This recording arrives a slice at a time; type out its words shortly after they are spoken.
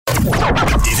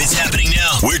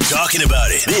talking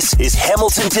about it. This is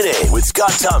Hamilton Today with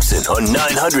Scott Thompson on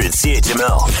 900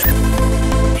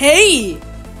 CHML. Hey,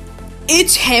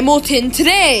 it's Hamilton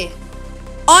Today.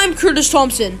 I'm Curtis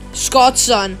Thompson, Scott's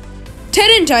son. Ted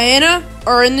and Diana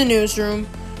are in the newsroom.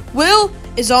 Will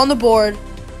is on the board.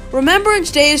 Remembrance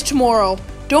Day is tomorrow.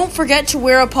 Don't forget to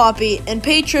wear a poppy and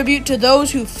pay tribute to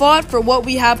those who fought for what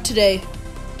we have today.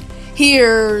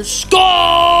 Here's Scott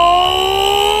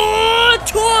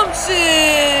Thompson!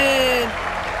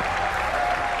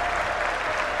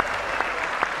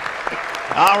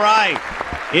 All right.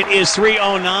 It is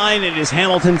 3:09. It is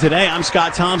Hamilton Today. I'm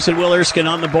Scott Thompson. Will Erskine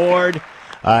on the board.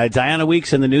 Diana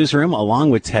Weeks in the newsroom, along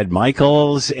with Ted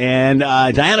Michaels. And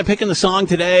Diana picking the song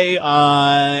today,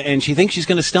 and she thinks she's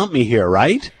going to stump me here,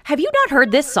 right? Have you not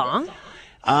heard this song?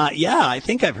 Yeah, I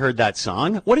think I've heard that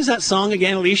song. What is that song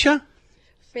again, Alicia?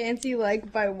 Fancy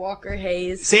Like by Walker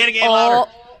Hayes. Say it again louder.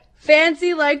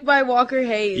 Fancy Like by Walker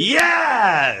Hayes.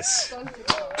 Yes!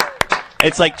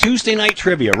 It's like Tuesday night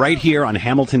trivia right here on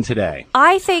Hamilton Today.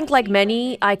 I think, like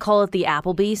many, I call it the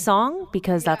Applebee's song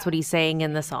because that's what he's saying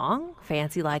in the song.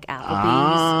 Fancy like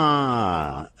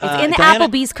Applebee's. It's in the Diana,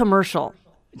 Applebee's commercial.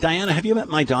 Diana, have you met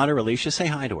my daughter, Alicia? Say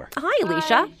hi to her. Hi,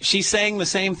 Alicia. She's saying the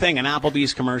same thing, an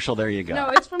Applebee's commercial. There you go. No,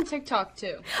 it's from TikTok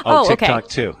too. Oh, TikTok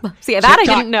okay. too. See, that I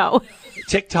didn't know.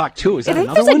 TikTok too. Is that I think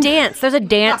another there's one? a dance. There's a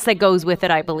dance that goes with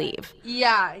it, I believe.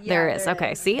 Yeah. There is.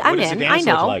 Okay, see, What I'm does in. the I dance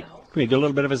look know. like? Can we do a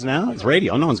little bit of this now? It's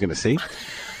radio. No one's going to see.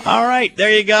 All right,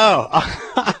 there you go.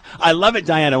 I love it,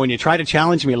 Diana, when you try to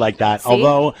challenge me like that. See?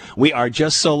 Although we are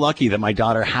just so lucky that my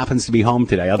daughter happens to be home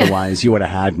today. Otherwise, you would have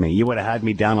had me. You would have had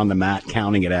me down on the mat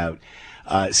counting it out.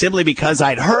 Simply because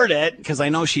I'd heard it, because I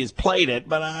know she has played it,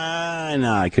 but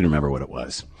no, I couldn't remember what it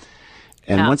was.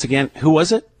 And once again, who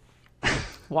was it?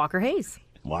 Walker Hayes.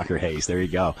 Walker Hayes. There you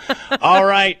go. All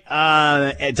right.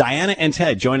 Diana and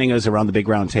Ted joining us around the big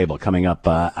round table coming up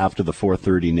after the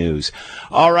 4:30 news.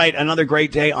 All right. Another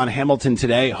great day on Hamilton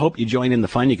Today. Hope you join in the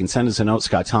fun. You can send us a note,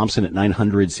 Scott Thompson at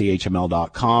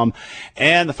 900CHML.com.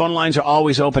 And the phone lines are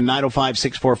always open,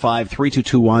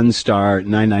 905-645-3221, star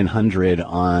 9900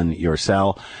 on your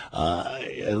cell.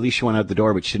 Alicia went out the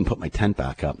door, but she didn't put my tent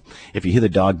back up. If you hear the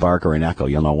dog bark or an echo,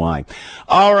 you'll know why.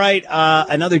 All right.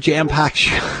 Another jam-packed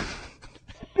show.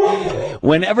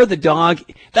 Whenever the dog,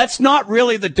 that's not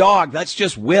really the dog. That's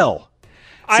just Will.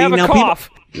 I have a cough.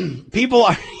 People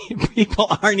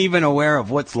aren't even aware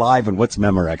of what's live and what's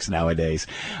Memorex nowadays.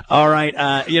 All right.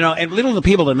 And little the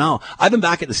people to know, I've been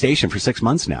back at the station for 6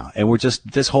 months now, and we're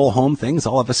just, this whole home thing's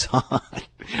all of a sudden.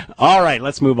 All right.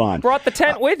 Let's move on. Brought the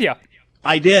tent with you.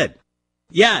 I did.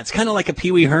 Yeah, it's kind of like a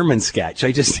Pee Wee Herman sketch.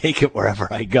 I just take it wherever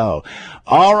I go.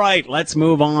 All right, let's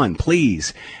move on,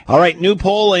 please. All right, new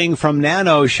polling from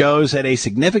Nano shows that a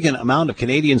significant amount of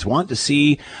Canadians want to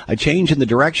see a change in the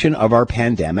direction of our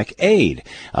pandemic aid,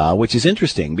 which is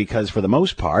interesting because for the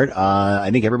most part, I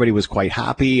think everybody was quite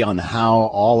happy on how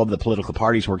all of the political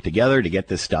parties work together to get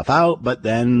this stuff out. But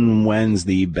then when's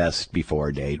the best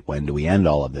before date? When do we end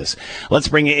all of this? Let's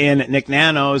bring in Nick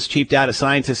Nanos, Chief Data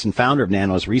Scientist and founder of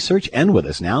Nanos Research, and with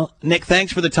us now. Nick,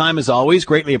 thanks for the time as always.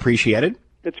 Greatly appreciated.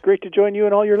 It's great to join you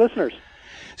and all your listeners.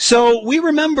 So we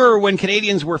remember when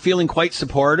Canadians were feeling quite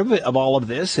supportive of all of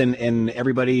this and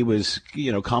everybody was,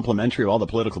 complimentary of all the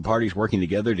political parties working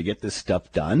together to get this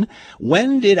stuff done.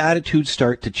 When did attitudes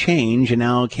start to change and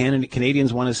now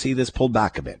Canadians want to see this pulled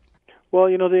back a bit? Well,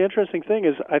 the interesting thing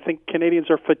is I think Canadians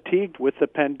are fatigued with the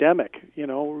pandemic.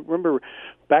 Remember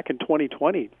back in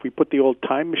 2020, if we put the old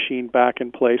time machine back in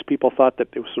place, people thought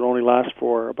that this would only last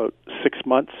for about 6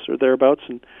 months or thereabouts.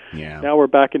 And now we're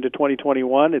back into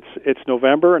 2021. It's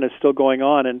November and it's still going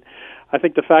on. And I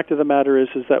think the fact of the matter is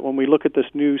that when we look at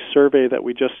this new survey that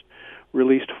we just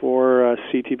released for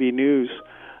CTV News,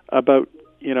 about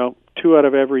 2 out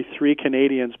of every 3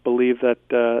 Canadians believe that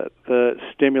the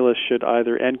stimulus should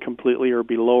either end completely or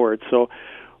be lowered. So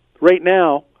right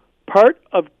now, part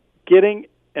of getting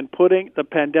and putting the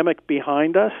pandemic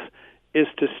behind us is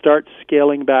to start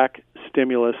scaling back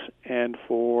stimulus and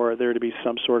for there to be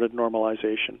some sort of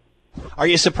normalization. Are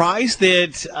you surprised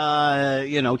that,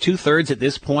 2/3 at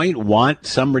this point want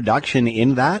some reduction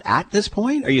in that at this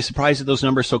point? Are you surprised at those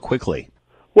numbers so quickly?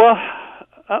 Well,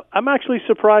 I'm actually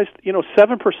surprised.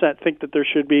 7% think that there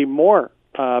should be more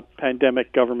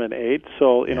pandemic government aid.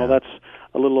 So, that's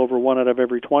a little over 1 out of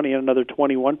every 20 and another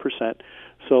 21%.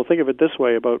 So think of it this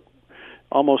way, about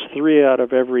almost 3 out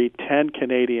of every 10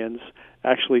 Canadians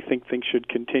actually think things should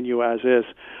continue as is.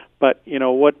 But,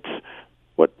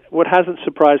 what hasn't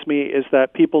surprised me is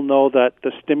that people know that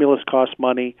the stimulus costs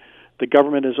money. The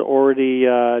government has already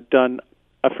done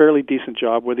a fairly decent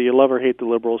job. Whether you love or hate the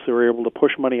Liberals, they were able to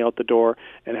push money out the door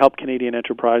and help Canadian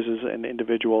enterprises and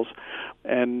individuals,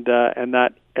 and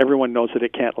that everyone knows that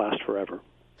it can't last forever.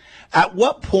 At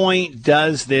what point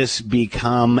does this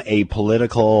become a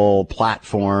political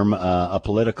platform, a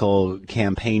political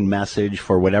campaign message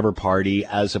for whatever party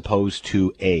as opposed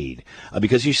to aid?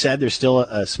 Because you said there's still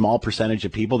a small percentage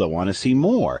of people that want to see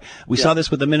more. We saw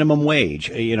this with the minimum wage.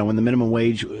 When the minimum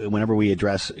wage, whenever we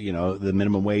address, the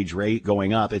minimum wage rate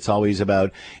going up, it's always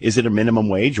about, is it a minimum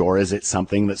wage or is it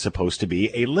something that's supposed to be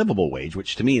a livable wage,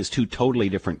 which to me is two totally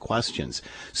different questions.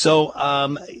 So,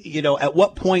 at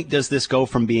what point does this go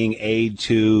from being aid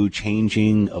to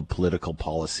changing of political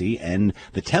policy and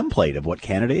the template of what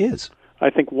Canada is?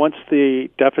 I think once the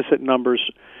deficit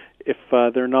numbers, if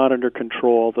they're not under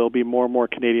control, there'll be more and more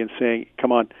Canadians saying,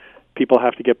 come on, people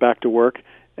have to get back to work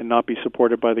and not be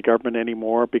supported by the government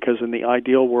anymore, because in the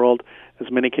ideal world, as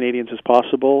many Canadians as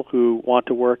possible who want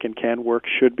to work and can work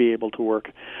should be able to work.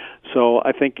 So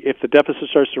I think if the deficit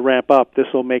starts to ramp up, this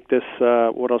will make this,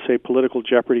 what I'll say, political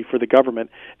jeopardy for the government,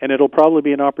 and it'll probably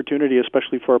be an opportunity,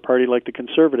 especially for a party like the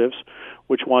Conservatives,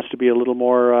 which wants to be a little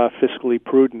more fiscally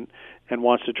prudent and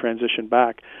wants to transition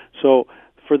back. So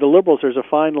for the Liberals, there's a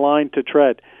fine line to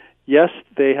tread. Yes,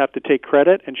 they have to take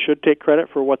credit and should take credit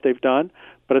for what they've done,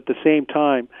 but at the same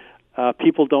time,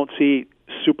 people don't see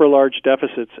super large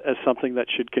deficits as something that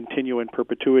should continue in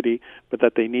perpetuity, but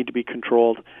that they need to be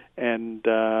controlled and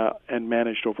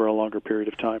managed over a longer period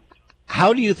of time.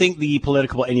 How do you think the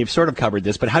political, and you've sort of covered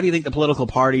this, but how do you think the political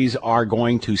parties are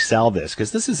going to sell this?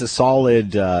 Because this is a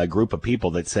solid group of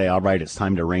people that say, all right, it's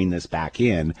time to rein this back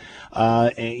in.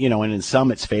 And in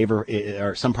some it's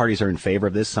or some parties are in favor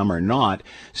of this, some are not.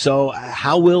 So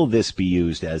how will this be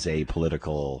used as a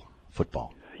political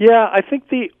football? Yeah, I think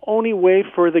the only way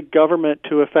for the government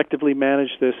to effectively manage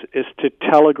this is to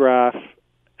telegraph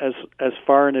as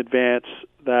far in advance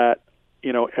that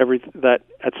that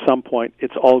at some point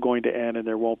it's all going to end and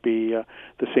there won't be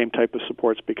the same type of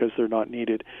supports because they're not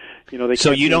needed.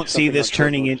 So you don't see this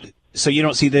turning into. So you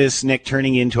don't see this, Nick,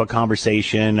 turning into a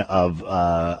conversation of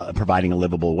providing a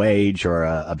livable wage or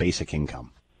a basic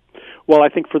income? Well, I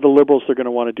think for the Liberals, they're going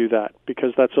to want to do that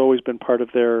because that's always been part of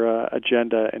their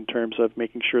agenda in terms of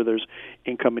making sure there's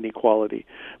income inequality.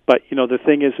 But, the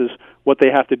thing is what they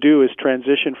have to do is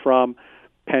transition from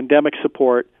pandemic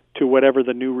support to whatever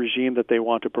the new regime that they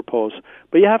want to propose.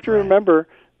 But you have to remember,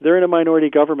 they're in a minority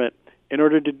government. In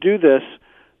order to do this,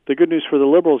 the good news for the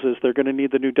Liberals is they're going to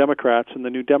need the New Democrats, and the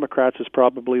New Democrats is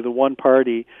probably the one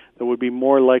party that would be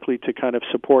more likely to kind of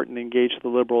support and engage the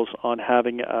Liberals on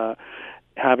having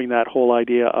that whole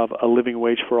idea of a living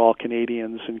wage for all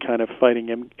Canadians and kind of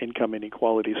fighting income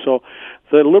inequality. So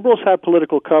the Liberals have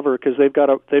political cover because they've got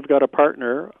a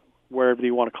partner, wherever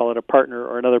you want to call it, a partner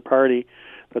or another party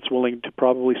that's willing to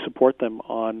probably support them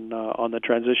on the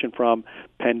transition from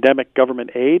pandemic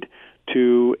government aid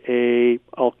to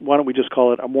why don't we just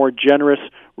call it a more generous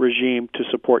regime to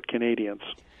support Canadians.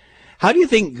 How do you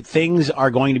think things are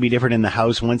going to be different in the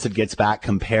House once it gets back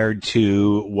compared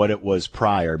to what it was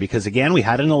prior? Because, again, we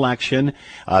had an election,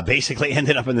 basically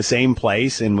ended up in the same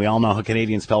place, and we all know how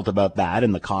Canadians felt about that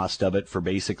and the cost of it for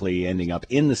basically ending up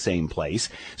in the same place.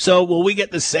 So will we get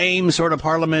the same sort of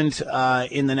parliament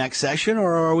in the next session,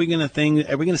 or are we going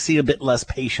to see a bit less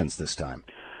patience this time?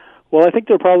 Well, I think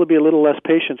there'll probably be a little less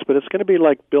patience, but it's going to be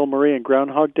like Bill Murray in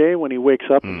Groundhog Day when he wakes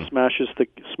up and smashes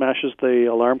the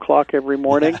alarm clock every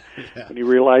morning when he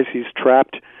realizes he's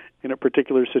trapped in a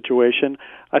particular situation.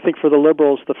 I think for the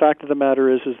Liberals, the fact of the matter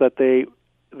is that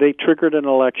they triggered an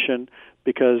election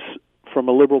because, from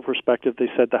a Liberal perspective, they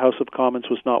said the House of Commons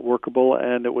was not workable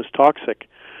and it was toxic.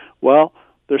 Well,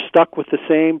 they're stuck with the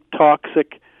same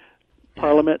toxic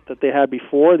Parliament that they had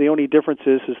before. The only difference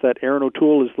is that Aaron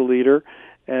O'Toole is the leader.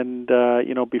 And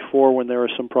before, when there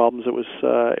were some problems, it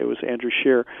was Andrew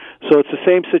Scheer. So it's the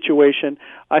same situation.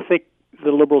 I think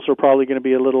the Liberals are probably going to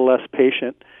be a little less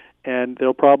patient, and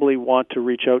they'll probably want to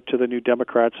reach out to the New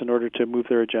Democrats in order to move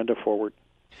their agenda forward.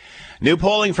 New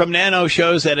polling from Nano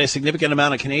shows that a significant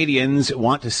amount of Canadians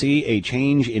want to see a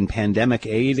change in pandemic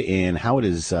aid and how it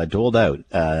is doled out.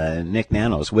 Nick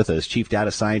Nanos with us, Chief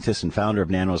Data Scientist and founder of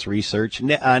Nanos Research.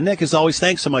 Nick, as always,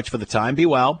 thanks so much for the time. Be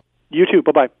well. You too.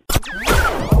 Bye-bye.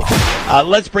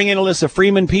 Let's bring in Alyssa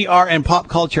Freeman, PR and pop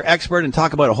culture expert, and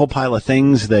talk about a whole pile of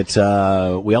things that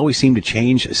we always seem to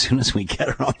change as soon as we get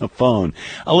her on the phone.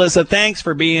 Alyssa, thanks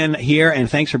for being here, and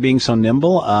thanks for being so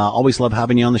nimble. Always love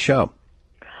having you on the show.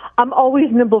 I'm always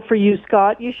nimble for you,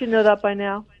 Scott. You should know that by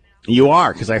now. You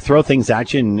are, because I throw things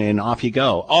at you and off you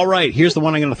go. All right, here's the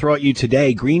one I'm going to throw at you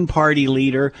today. Green Party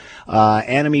leader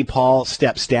Annamie Paul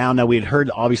steps down. Now, we had heard,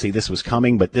 obviously, this was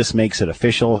coming, but this makes it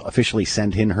officially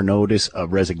sent in her notice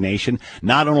of resignation.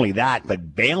 Not only that,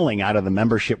 but bailing out of the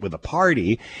membership with the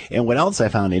party. And what else I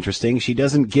found interesting, she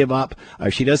doesn't give up,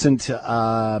 or she doesn't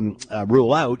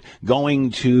rule out going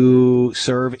to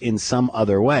serve in some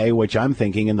other way, which I'm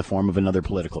thinking in the form of another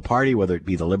political party, whether it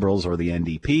be the Liberals or the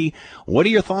NDP. What are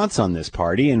your thoughts on this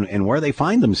party and where they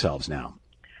find themselves now?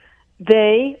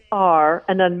 They are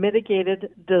an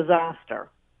unmitigated disaster.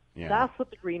 Yeah. That's what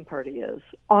the Green Party is,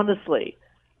 honestly.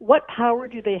 What power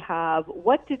do they have?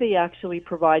 What do they actually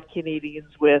provide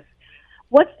Canadians with?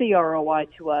 What's the ROI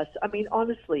to us? I mean,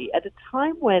 honestly, at a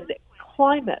time when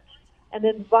climate and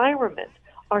environment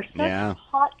are such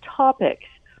hot topics,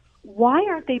 why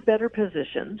aren't they better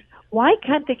positioned? Why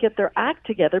can't they get their act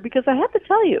together? Because I have to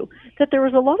tell you that there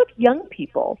was a lot of young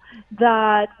people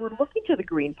that were looking to the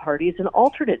Green Party as an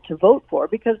alternate to vote for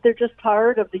because they're just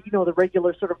tired of the, the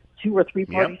regular sort of 2 or 3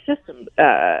 party system,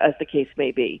 as the case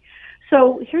may be.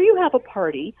 So here you have a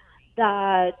party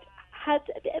that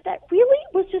really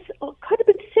was just could have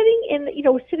been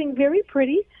sitting very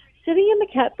pretty, sitting in the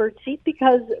catbird seat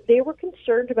because they were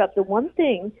concerned about the one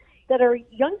thing that our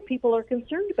young people are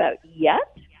concerned about. Yet,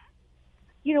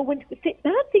 when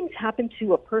bad things happen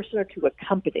to a person or to a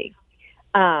company,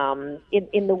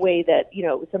 in the way that,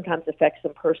 sometimes affects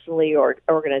them personally or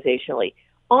organizationally,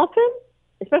 often,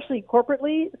 especially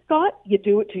corporately, Scott, you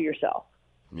do it to yourself.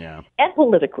 Yeah. And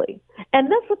politically.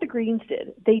 And that's what the Greens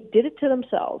did. They did it to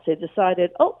themselves. They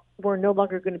decided, we're no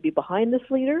longer going to be behind this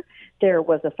leader. There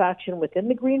was a faction within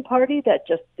the Green Party that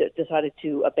just decided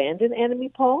to abandon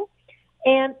Annamie Paul.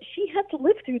 And she had to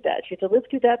live through that. She had to live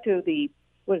through that through the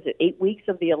 8 weeks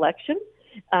of the election.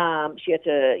 She had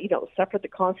to, suffer the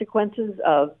consequences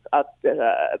of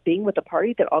being with a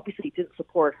party that obviously didn't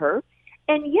support her.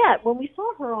 And yet, when we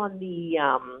saw her on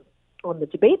the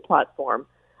debate platform,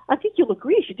 I think you'll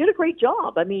agree she did a great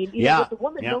job. I mean, the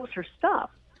woman knows her stuff.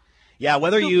 Yeah,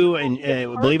 whether you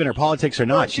believe in her politics or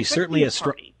not, she's certainly a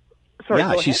strong.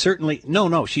 She's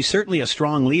certainly a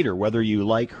strong leader, whether you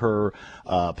like her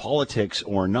politics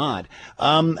or not.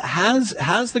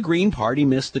 Has the Green Party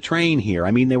missed the train here?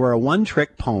 I mean, they were a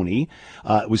one-trick pony.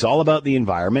 It was all about the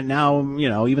environment. Now,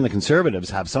 even the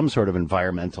Conservatives have some sort of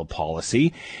environmental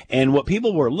policy. And what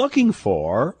people were looking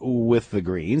for with the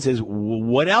Greens is,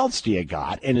 what else do you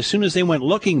got? And as soon as they went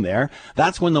looking there,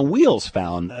 that's when the wheels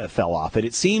fell off it.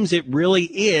 It seems it really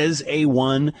is a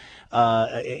one-issue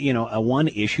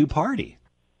party.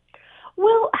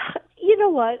 Well, you know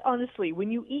what? Honestly, when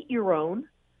you eat your own,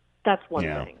 that's one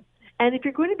thing. And if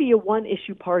you're going to be a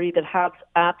one-issue party that has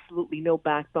absolutely no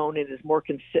backbone and is more,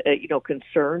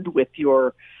 concerned with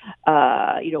your,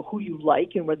 who you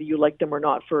like and whether you like them or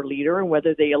not for a leader and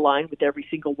whether they align with every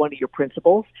single one of your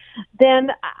principles, then,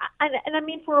 and I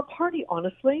mean, for a party,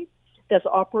 honestly, that's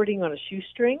operating on a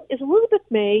shoestring, is Elizabeth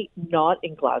May not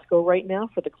in Glasgow right now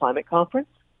for the climate conference?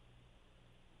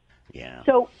 Yeah.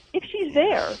 So if she's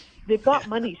there, they've got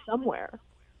money somewhere,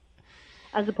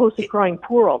 as opposed to crying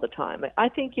poor all the time. I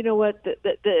think,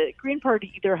 the Green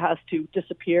Party either has to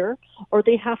disappear or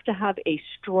they have to have a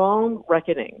strong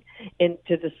reckoning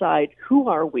to decide who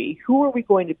are we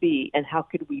going to be, and how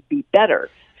could we be better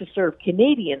to serve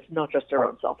Canadians, not just our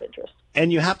own self-interest.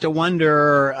 And you have to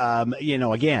wonder,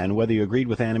 again, whether you agreed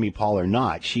with Annamie Paul or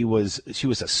not. She was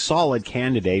a solid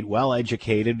candidate,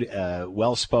 well-educated,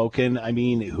 well-spoken. I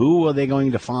mean, who are they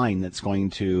going to find that's going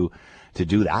to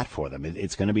do that for them?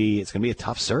 It's going to be a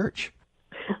tough search.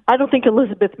 I don't think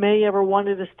Elizabeth May ever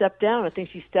wanted to step down. I think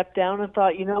she stepped down and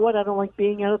thought, you know what, I don't like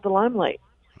being out of the limelight.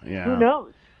 Yeah. Who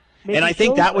knows? Maybe and I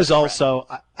think that was also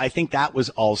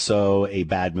a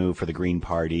bad move for the Green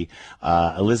Party.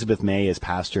 Elizabeth May has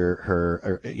passed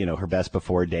her best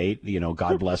before date.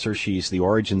 God bless her. She's the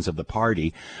origins of the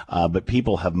party. But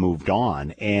people have moved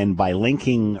on. And by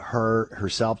linking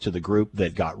herself to the group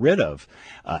that got rid of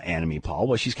Annamie Paul,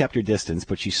 well, she's kept her distance,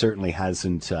 but she certainly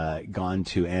hasn't gone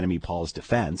to Annamie Paul's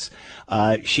defense.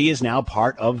 She is now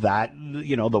part of that, the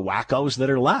wackos that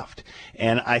are left.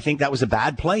 And I think that was a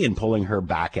bad play in pulling her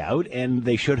back out. And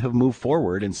they should have moved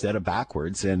forward instead of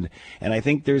backwards. And I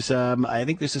think there's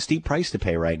a steep price to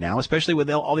pay right now, especially with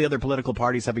all the other political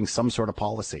parties having some sort of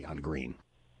policy on green.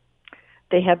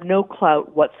 They have no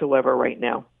clout whatsoever right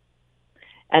now.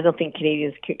 I don't think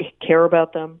Canadians care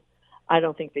about them. I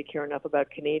don't think they care enough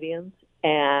about Canadians,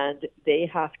 and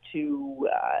they have to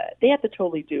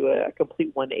totally do a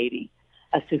complete 180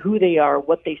 as to who they are,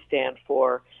 what they stand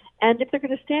for, and if they're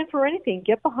going to stand for anything,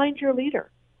 get behind your leader.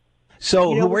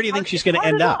 So where do you think she's going to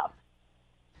end up?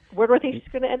 Where do I think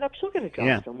she's going to end up? She'll get a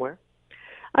job somewhere.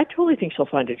 I totally think she'll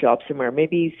find a job somewhere.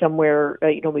 Maybe somewhere,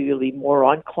 maybe it'll be more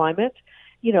on climate.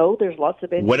 There's lots of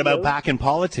NGOs. What about back in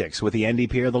politics with the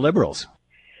NDP or the Liberals?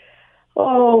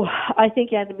 Oh, I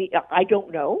think I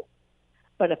don't know.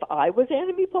 But if I was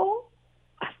Annamie Paul,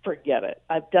 forget it.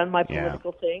 I've done my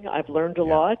political thing. I've learned a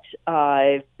lot.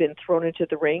 I've been thrown into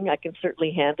the ring. I can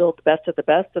certainly handle the best of the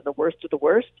best and the worst of the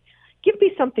worst. Give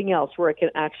me something else where I can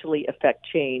actually affect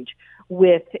change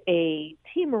with a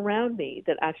team around me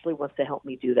that actually wants to help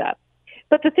me do that.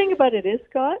 But the thing about it is,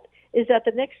 Scott, is that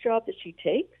the next job that she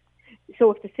takes, so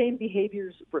if the same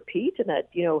behaviors repeat and that,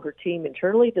 her team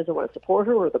internally doesn't want to support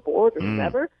her or the board or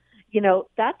whoever,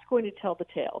 that's going to tell the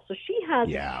tale. So she has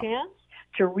a chance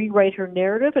to rewrite her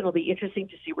narrative, and it'll be interesting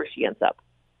to see where she ends up.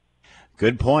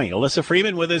 Good point. Alyssa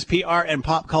Freeman with us, PR and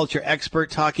pop culture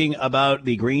expert, talking about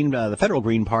the federal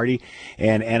Green Party,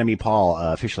 and Annamie Paul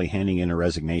officially handing in her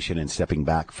resignation and stepping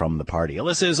back from the party.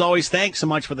 Alyssa, as always, thanks so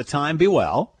much for the time. Be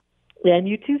well. And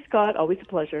you too, Scott. Always a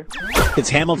pleasure.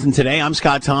 It's Hamilton Today. I'm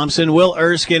Scott Thompson. Will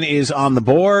Erskine is on the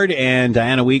board, and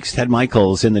Diana Weeks, Ted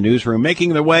Michaels in the newsroom,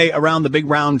 making their way around the big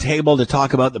round table to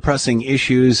talk about the pressing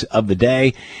issues of the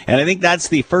day. And I think that's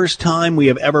the first time we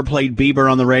have ever played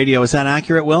Bieber on the radio. Is that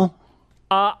accurate, Will?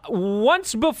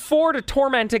 Once before to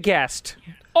torment a guest.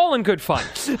 All in good fun.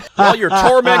 Well, you're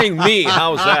tormenting me.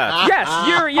 How's that? Yes,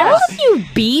 All of you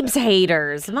Biebs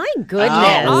haters. My goodness.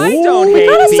 I don't hate We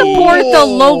gotta Biebs. support the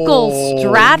local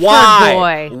Stratford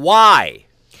boy. Why?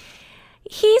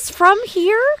 He's from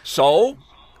here. So?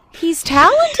 He's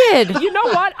talented. You know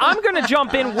what? I'm going to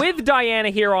jump in with Diana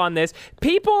here on this.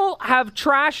 People have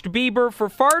trashed Bieber for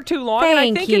far too long, and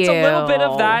I think it's a little bit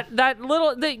of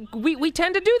we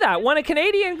tend to do that. When a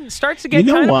Canadian starts to get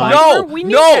kind of popular, we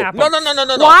need to happen.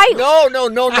 No. Why?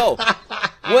 No.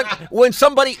 when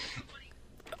somebody...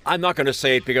 I'm not going to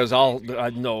say it because I'll He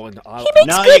makes No, good, you can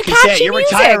say it. catchy You're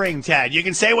music. retiring, Ted. You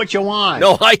can say what you want.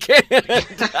 No, I can't.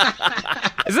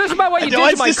 Is this about what you No, did to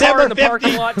it's my December car in the 15th.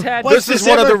 parking lot, Ted? What's This is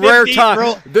one of the December rare 15th, times.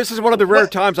 bro? This is one of the rare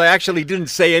times I actually didn't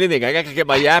say anything. I got to get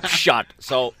my yap shut.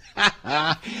 So,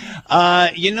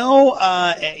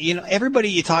 everybody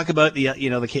you talk about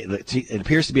it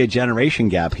appears to be a generation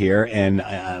gap here, and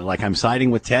I'm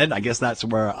siding with Ted. I guess that's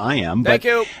where I am. Thank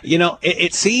you.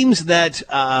 It seems that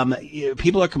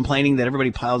people are complaining that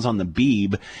everybody piles on the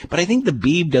Beeb, but I think the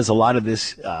Beeb does a lot of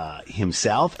this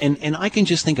himself, and I can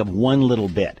just think of one little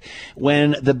bit.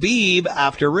 When the Beeb,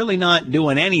 after really not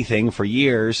doing anything for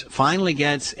years, finally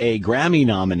gets a Grammy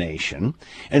nomination,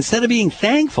 instead of being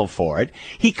thankful for it,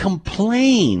 he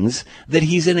complains that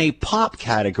he's in a pop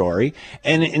category,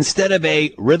 and instead of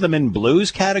a rhythm and blues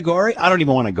category. I don't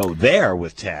even want to go there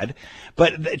with Ted.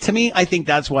 But to me, I think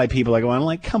that's why people are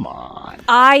going come on.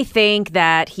 I think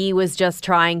that he was just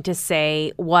trying to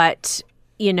say what,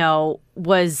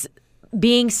 was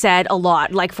being said a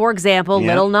lot. Like, for example,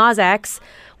 Lil Nas X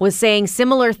was saying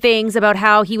similar things about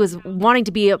how he was wanting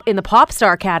to be in the pop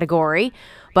star category,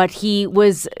 but he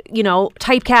was,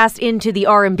 typecast into the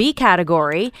R&B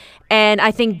category. And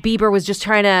I think Bieber was just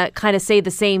trying to kind of say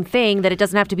the same thing, that it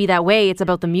doesn't have to be that way. It's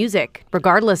about the music,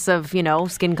 regardless of,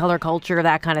 skin color, culture,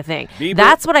 that kind of thing.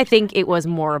 That's what I think it was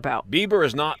more about. Bieber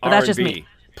is not But R&B. that's just me.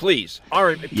 Please.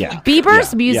 R&B. Yeah.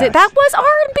 Bieber's music, yes. that was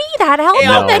R&B, that album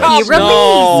No, that he it's released.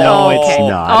 No, it's Okay.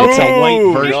 not. It's a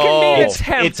white version. It can be It's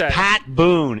attempted. Pat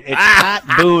Boone. It's Pat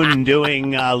Boone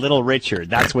doing Little Richard.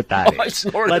 That's what that I is.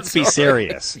 snorted, Let's be sorry.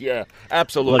 serious. Yeah,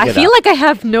 absolutely. Look I it feel up. like I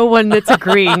have no one that's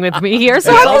agreeing with me here,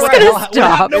 so It's I'm all just right. going What to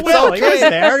stop. happened to Will? He was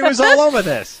there. He was all over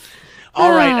this. All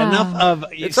right, enough of.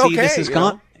 It's See, okay, this has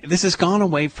gone. This has gone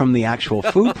away from the actual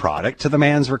food product to the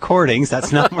man's recordings.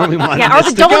 That's not where we wanted Yeah, are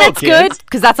this the to go, donuts kids. good?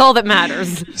 Because that's all that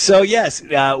matters. So yes,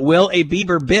 will a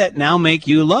Bieber bit now make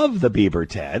you love the Bieber,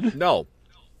 Ted? No.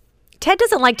 Ted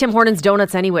doesn't like Tim Hortons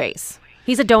donuts anyways.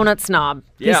 He's a donut snob.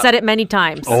 Yeah. He's said it many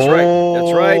times. That's right.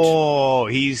 That's right. Oh,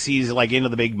 he's like into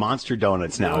the big monster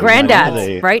donuts now. Granddads, He's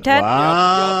into right, Ted?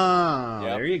 Wow,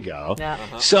 Yep. there you go.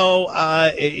 Yeah. So,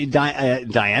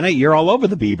 Diana, you're all over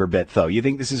the Bieber bit, though. You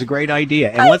think this is a great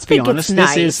idea, and I let's be think it's honest,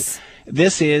 nice.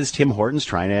 this is Tim Hortons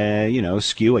trying to,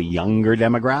 skew a younger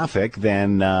demographic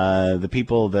than the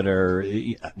people that are.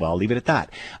 Well, I'll leave it at that.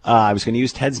 I was going to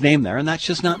use Ted's name there, and that's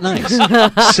just not nice.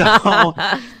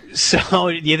 So,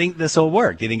 do you think this will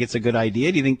work? Do you think it's a good idea?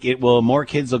 Do you think more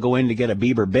kids will go in to get a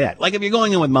Bieber bit? Like if you're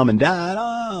going in with mom and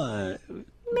dad,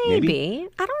 Maybe.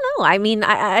 I don't know. I mean,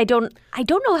 I don't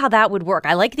know how that would work.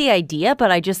 I like the idea,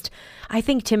 but I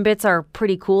think Timbits are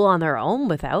pretty cool on their own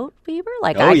without Bieber.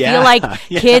 Like, Oh, I yeah. feel like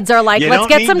Yeah. kids are like, You let's don't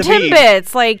get need some the Bieb.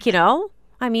 Timbits. Like,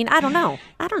 I mean, I don't know.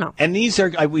 And these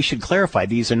are, we should clarify,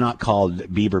 these are not called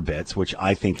Bieber Bits, which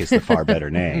I think is the far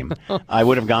better name. I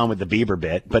would have gone with the Bieber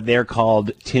Bit, but they're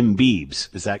called Tim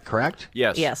Biebs. Is that correct?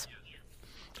 Yes. Yes.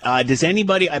 Does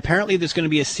anybody, apparently there's going to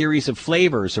be a series of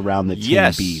flavors around the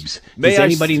Tim Biebs. Does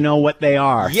anybody know what they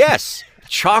are? Yes.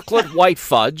 Chocolate white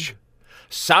fudge,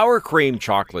 sour cream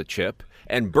chocolate chip,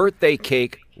 and birthday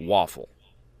cake waffle.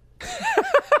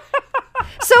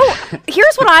 So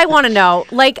here's what I want to know.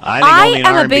 Like, I think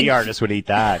only an R&B artist would eat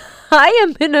that. I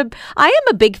am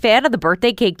a big fan of the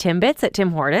birthday cake Timbits at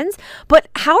Tim Hortons, but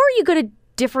how are you going to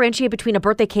differentiate between a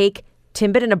birthday cake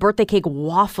Timbit and a birthday cake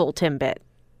waffle Timbit?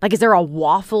 Like, is there a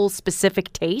waffle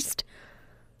specific taste?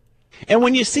 And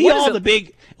when you see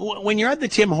when you're at the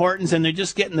Tim Hortons and they're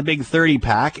just getting the big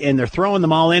 30-pack and they're throwing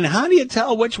them all in, how do you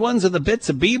tell which ones are the bits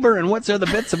of Bieber and which are the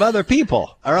bits of other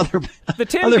people or other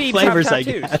flavors, I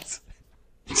guess?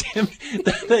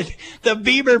 The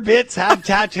Bieber bits have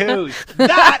tattoos.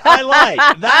 That I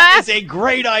like. That is a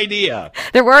great idea.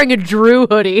 They're wearing a Drew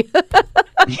hoodie.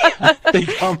 Yeah,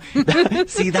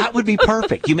 see, that would be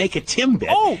perfect. You make a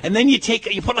Timbit, and then you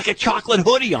put like a chocolate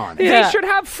hoodie on it. Yeah. They should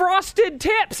have frosted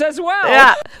tips as well.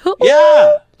 Yeah.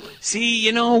 Yeah.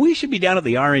 See, we should be down at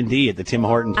the R&D at the Tim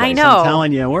Horton place. I know. I'm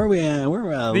telling you, we're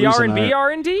the R&B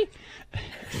R&D?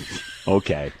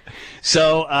 Okay.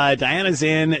 So, Diana's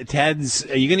in. Ted's,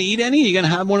 are you going to eat any? Are you going to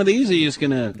have one of these? Or are you just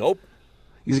going to... Nope.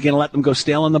 You're just going to let them go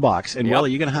stale in the box. And Will, are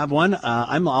you going to have one?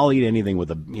 I'll eat anything with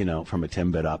from a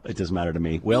Timbit up. It doesn't matter to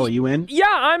me. Will, are you in? Yeah,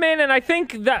 I'm in, and I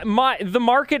think that the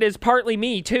market is partly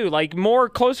me, too. Like, more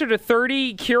closer to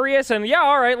 30, curious, and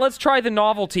all right, let's try the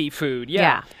novelty food.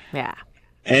 Yeah.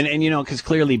 And because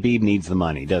clearly Beeb needs the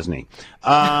money, doesn't he?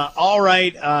 All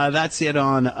right, that's it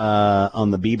on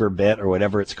the Bieber bit or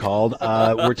whatever it's called.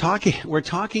 We're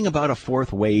talking about a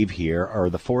fourth wave here, or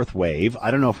the fourth wave.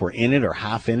 I don't know if we're in it or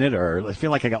half in it, or I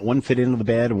feel like I got 1 foot into the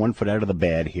bed and 1 foot out of the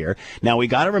bed here. Now we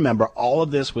got to remember, all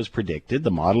of this was predicted, the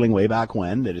modeling way back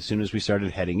when, that as soon as we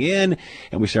started heading in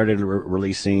and we started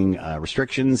releasing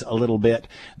restrictions a little bit,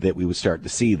 that we would start to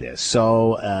see this.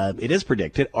 So it is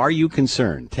predicted. Are you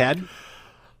concerned, Ted?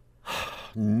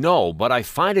 No, but I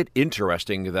find it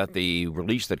interesting that the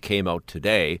release that came out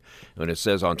today, when it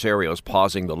says Ontario is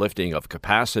pausing the lifting of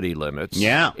capacity limits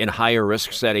in higher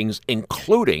risk settings,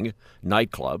 including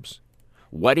nightclubs,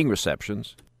 wedding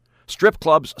receptions, strip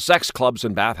clubs, sex clubs,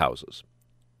 and bathhouses.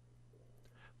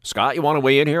 Scott, you want to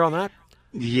weigh in here on that?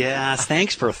 Yes,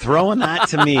 thanks for throwing that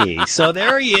to me. So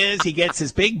there he is. He gets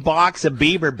his big box of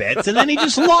Bieber bits, and then he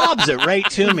just lobs it right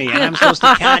to me, and I'm supposed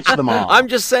to catch them all. I'm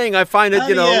just saying, I find it,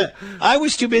 I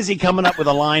was too busy coming up with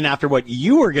a line after what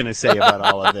you were going to say about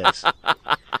all of this.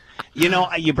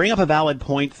 You bring up a valid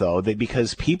point, though, that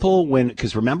because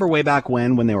remember way back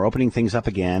when they were opening things up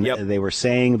again, they were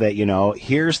saying that,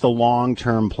 here's the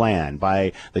long-term plan.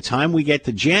 By the time we get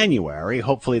to January,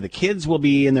 hopefully the kids will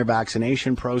be in their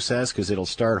vaccination process, because it'll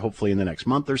start hopefully in the next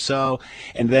month or so.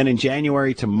 And then in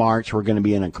January to March, we're going to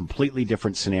be in a completely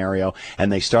different scenario.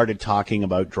 And they started talking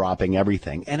about dropping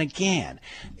everything. And again,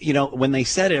 when they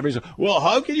said it, everybody's like, well,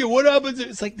 how can you, what happens?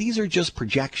 It's like, these are just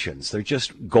projections. They're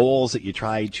just goals that you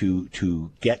try to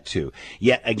get to.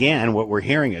 Yet again, what we're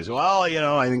hearing is, well,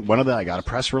 I think I got a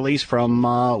press release from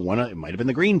it might have been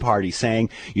the Green Party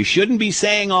saying you shouldn't be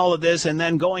saying all of this and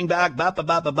then going back,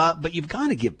 but you've got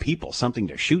to give people something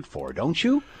to shoot for, don't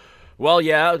you? Well,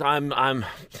 yeah,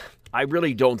 I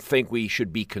really don't think we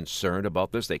should be concerned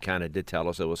about this. They kind of did tell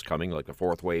us it was coming, like the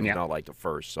fourth wave, not like the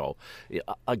first. So,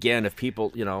 again, if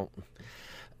people,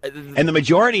 And the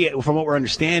majority, from what we're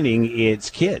understanding,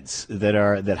 it's kids that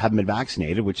haven't been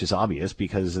vaccinated, which is obvious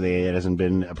because it hasn't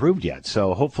been approved yet.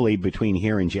 So hopefully between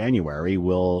here and January,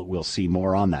 we'll see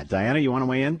more on that. Diana, you want to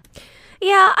weigh in?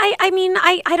 Yeah, I mean,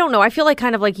 I don't know. I feel like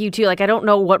kind of like you too. Like, I don't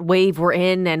know what wave we're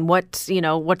in and what's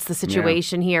the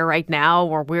situation here right now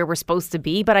or where we're supposed to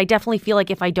be. But I definitely feel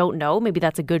like if I don't know, maybe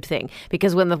that's a good thing.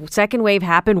 Because when the second wave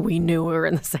happened, we knew we were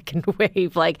in the second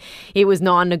wave. Like, it was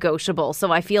non-negotiable.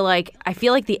 So I feel like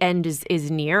the end is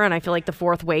near. And I feel like the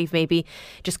fourth wave, maybe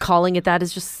just calling it that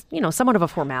is just, somewhat of a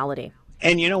formality.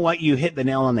 And you know what? You hit the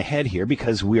nail on the head here,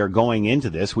 because we are going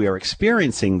into this. We are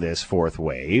experiencing this fourth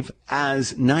wave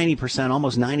as 90%,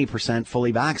 almost 90%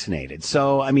 fully vaccinated.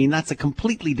 So, I mean, that's a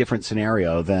completely different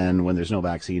scenario than when there's no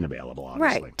vaccine available,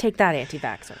 obviously. Right. Take that,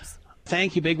 anti-vaxxers.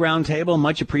 Thank you, Big Round Table.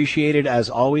 Much appreciated, as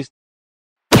always.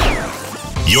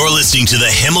 You're listening to the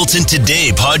Hamilton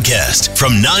Today podcast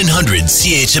from 900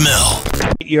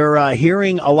 CHML. You're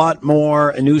hearing a lot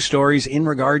more news stories in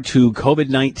regard to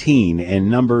COVID-19 and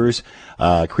numbers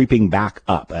creeping back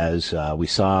up as we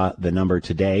saw the number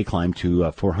today climb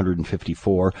to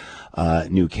 454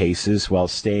 new cases, while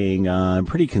staying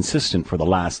pretty consistent for the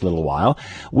last little while.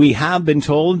 We have been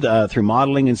told through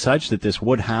modeling and such that this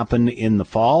would happen in the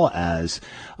fall as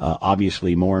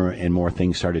obviously more and more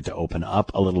things started to open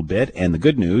up a little bit. And the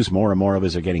good news, more and more of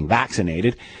us are getting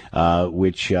vaccinated,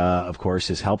 which of course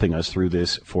is helping us through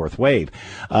this fourth wave.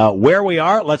 Where we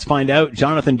are, let's find out.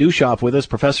 Jonathan Dushoff with us,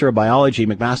 professor of biology,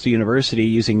 McMaster University,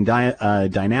 using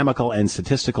dynamical and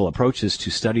statistical approaches to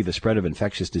study the spread of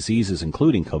infectious diseases,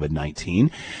 including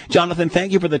COVID-19. Jonathan,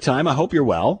 thank you for the time. I hope you're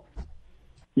well.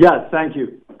 Yes, thank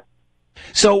you.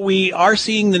 So we are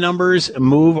seeing the numbers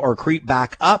move or creep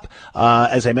back up.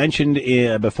 As I mentioned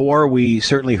before, we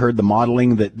certainly heard the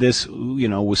modeling that this,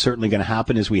 was certainly going to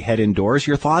happen as we head indoors.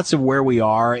 Your thoughts of where we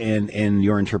are and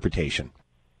your interpretation?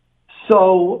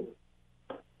 So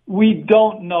we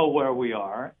don't know where we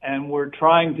are, and we're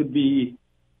trying to be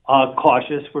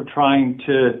cautious. We're trying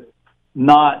to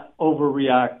not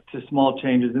overreact to small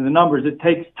changes in the numbers. It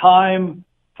takes time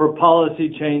for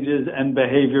policy changes and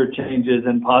behavior changes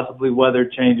and possibly weather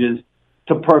changes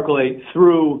to percolate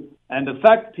through and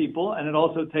affect people. And it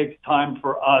also takes time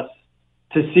for us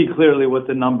to see clearly what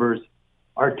the numbers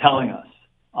are telling us.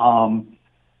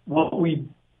 What we're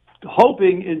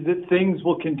hoping is that things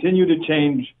will continue to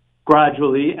change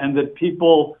gradually and that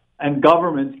people and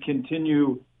governments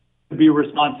continue to be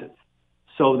responsive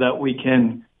so that we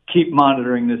can keep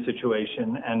monitoring the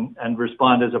situation and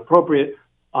respond as appropriate.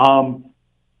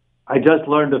 I just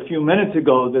learned a few minutes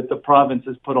ago that the province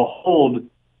has put a hold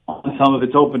on some of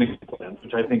its opening plans,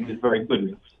 which I think is very good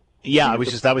news. Yeah,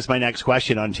 that was my next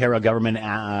question. Ontario government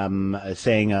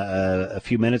saying a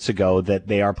few minutes ago that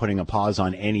they are putting a pause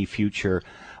on any future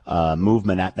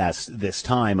movement at this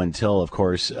time until, of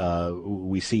course,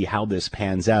 we see how this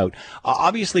pans out.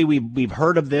 Obviously, we've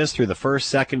heard of this through the first,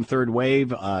 second, third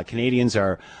wave. Canadians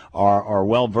are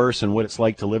well versed in what it's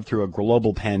like to live through a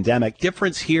global pandemic.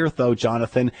 Difference here, though,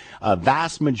 Jonathan, a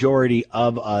vast majority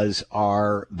of us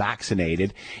are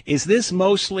vaccinated. Is this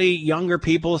mostly younger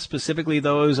people, specifically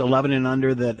those 11 and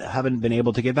under, that haven't been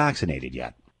able to get vaccinated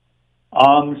yet?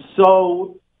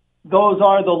 So those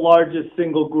are the largest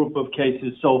single group of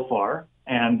cases so far,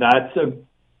 and that's a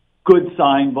good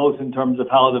sign, both in terms of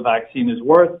how the vaccine is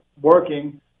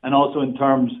working and also in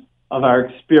terms of our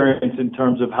experience in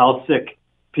terms of how sick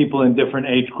people in different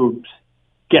age groups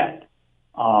get.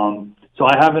 So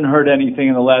I haven't heard anything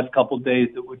in the last couple of days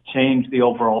that would change the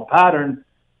overall pattern.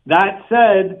 That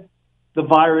said, the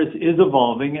virus is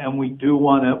evolving, and we do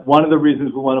want to, one of the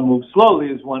reasons we want to move slowly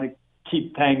is want to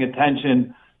keep paying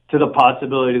attention to the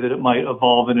possibility that it might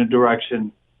evolve in a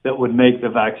direction that would make the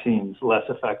vaccines less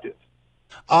effective.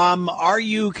 Are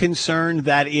you concerned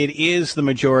that it is the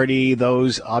majority,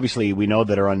 those obviously we know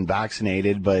that are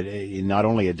unvaccinated, but not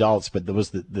only adults, but those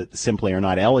that simply are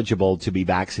not eligible to be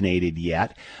vaccinated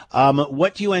yet?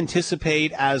 What do you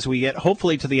anticipate as we get,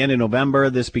 hopefully to the end of November,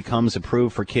 this becomes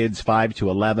approved for kids 5 to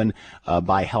 11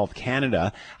 by Health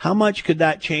Canada? How much could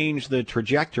that change the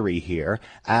trajectory here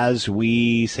as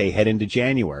we, say, head into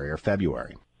January or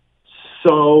February?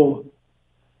 So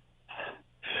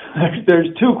there's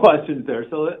two questions there.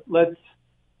 So let's,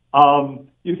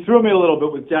 you threw me a little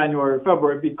bit with January or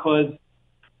February because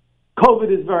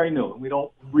COVID is very new. We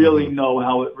don't really know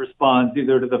how it responds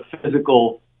either to the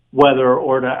physical weather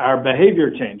or to our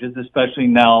behavior changes, especially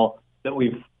now that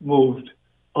we've moved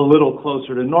a little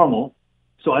closer to normal.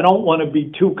 So I don't want to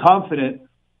be too confident,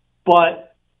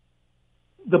 but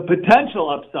the potential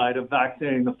upside of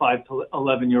vaccinating the 5 to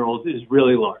 11-year-olds is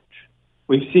really large.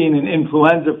 We've seen in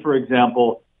influenza, for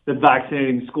example, that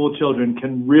vaccinating school children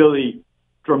can really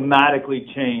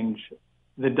dramatically change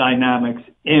the dynamics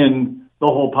in the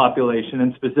whole population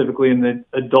and specifically in the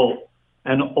adult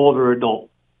and older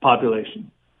adult population.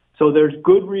 So there's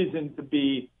good reason to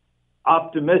be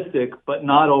optimistic but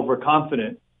not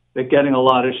overconfident that getting a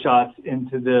lot of shots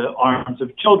into the arms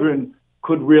of children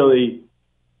could really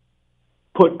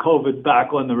put COVID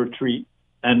back on the retreat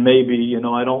and maybe,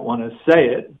 I don't want to say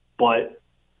it, but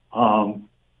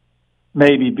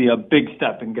maybe be a big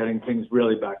step in getting things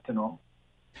really back to normal.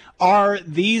 Are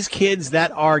these kids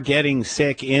that are getting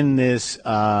sick in this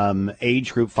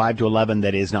age group 5 to 11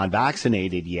 that is not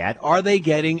vaccinated yet, are they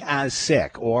getting as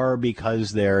sick, or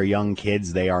because they're young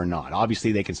kids they are not?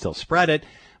 Obviously they can still spread it,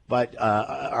 but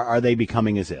are they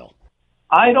becoming as ill?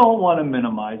 I don't want to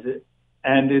minimize it,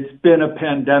 and it's been a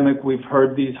pandemic. We've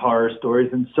heard these horror stories,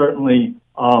 and certainly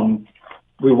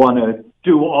we want to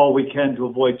do all we can to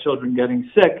avoid children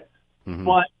getting sick. Mm-hmm.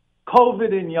 But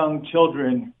COVID in young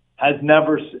children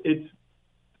it's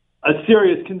a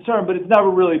serious concern, but it's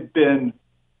never really been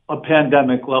a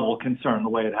pandemic level concern the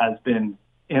way it has been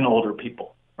in older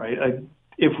people, right?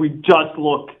 If we just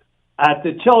look at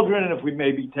the children, and if we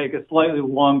maybe take a slightly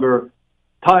longer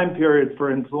time period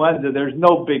for influenza, there's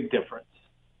no big difference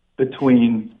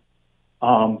between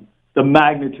the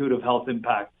magnitude of health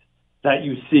impact that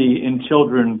you see in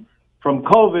children from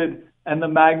COVID and the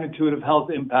magnitude of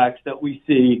health impacts that we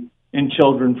see in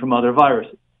children from other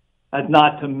viruses. That's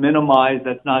not to minimize,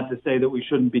 that's not to say that we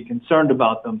shouldn't be concerned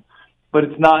about them, but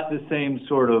it's not the same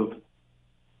sort of,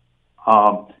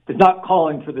 it's not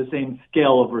calling for the same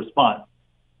scale of response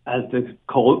as the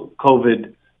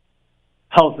COVID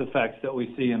health effects that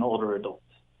we see in older adults.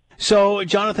 So,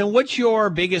 Jonathan, what's your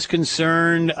biggest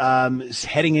concern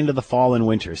heading into the fall and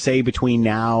winter, say between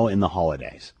now and the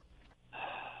holidays?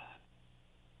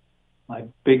 My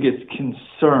biggest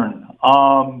concern.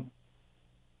 I'm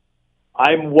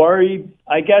worried.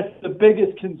 I guess the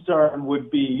biggest concern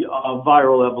would be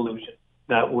viral evolution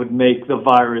that would make the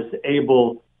virus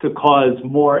able to cause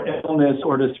more illness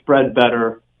or to spread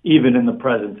better, even in the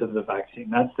presence of the vaccine.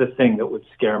 That's the thing that would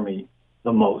scare me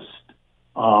the most.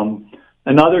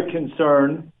 Another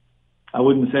concern, I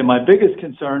wouldn't say my biggest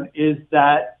concern, is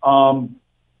that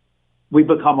we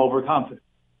become overconfident.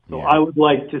 So I would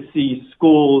like to see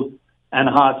schools and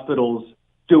hospitals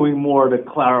doing more to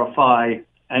clarify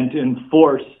and to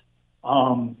enforce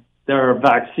their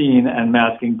vaccine and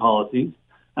masking policies.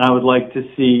 And I would like to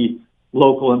see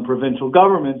local and provincial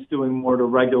governments doing more to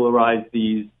regularize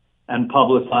these and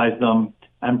publicize them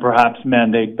and perhaps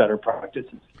mandate better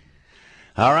practices.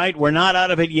 All right, we're not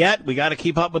out of it yet. We got to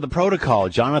keep up with the protocol.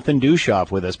 Jonathan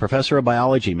Dushoff with us, professor of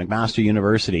biology, McMaster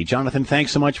University. Jonathan,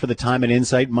 thanks so much for the time and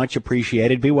insight. Much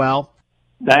appreciated. Be well.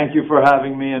 Thank you for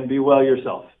having me, and be well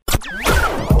yourself.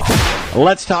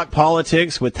 Let's talk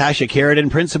politics with Tasha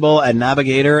Keridan, principal and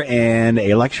navigator and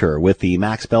a lecturer with the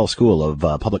Max Bell School of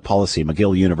Public Policy,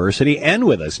 McGill University, and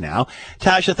with us now.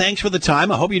 Tasha, thanks for the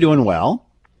time. I hope you're doing well.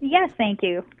 Yes, thank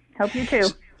you. Hope you too.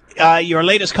 Your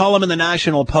latest column in the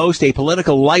National Post, A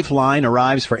Political Lifeline,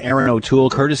 arrives for Aaron O'Toole,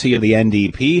 courtesy of the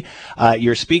NDP.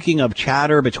 You're speaking of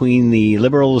chatter between the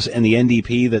Liberals and the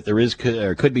NDP that there is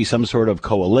or could be some sort of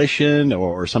coalition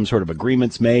or some sort of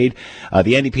agreements made.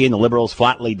 The NDP and the Liberals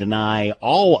flatly deny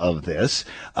all of this.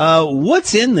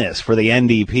 What's in this for the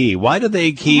NDP? Why do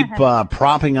they keep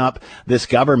propping up this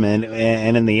government,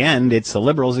 and in the end, it's the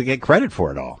Liberals that get credit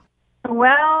for it all?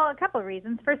 Well, a couple of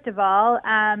reasons. First of all,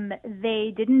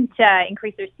 they didn't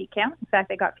increase their seat count. In fact,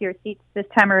 they got fewer seats this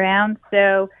time around.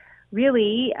 So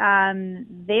really,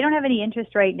 they don't have any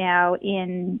interest right now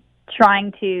in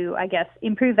trying to, I guess,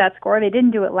 improve that score. They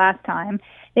didn't do it last time.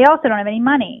 They also don't have any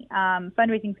money.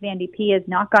 Fundraising for the NDP has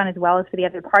not gone as well as for the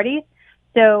other parties.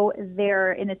 So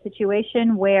they're in a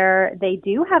situation where they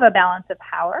do have a balance of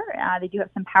power. They do have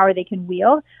some power they can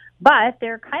wield, but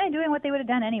they're kind of doing what they would have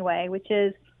done anyway, which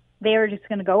is they are just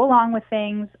going to go along with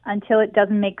things until it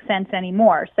doesn't make sense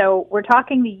anymore. So we're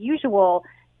talking the usual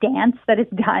dance that is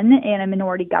done in a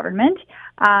minority government,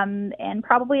 and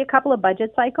probably a couple of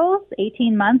budget cycles.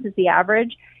 18 months is the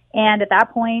average. And at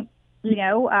that point,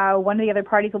 one of the other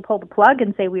parties will pull the plug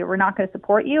and say, we're not going to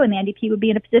support you, and the NDP would be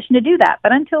in a position to do that.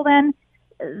 But until then,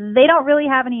 they don't really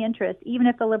have any interest. Even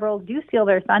if the Liberals do steal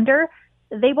their thunder,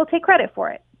 they will take credit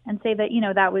for it and say that,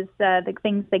 that was the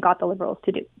things they got the Liberals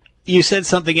to do. You said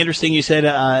something interesting. You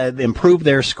said improve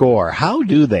their score. How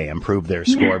do they improve their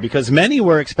score? Because many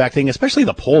were expecting, especially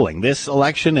the polling, this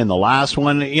election and the last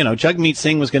one, Jagmeet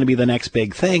Singh was going to be the next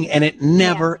big thing, and it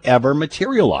never, ever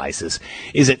materializes.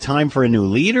 Is it time for a new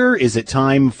leader? Is it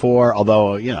time for,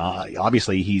 although,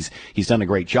 obviously he's done a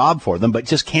great job for them, but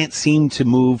just can't seem to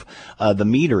move the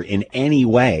meter in any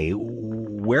way.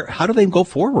 How do they go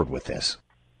forward with this?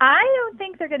 I don't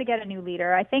think they're going to get a new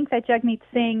leader. I think that Jagmeet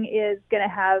Singh is going to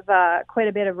have quite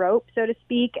a bit of rope, so to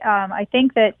speak. I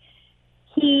think that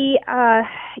he, the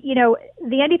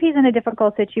NDP is in a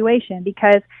difficult situation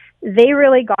because they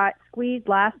really got squeezed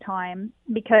last time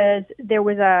because there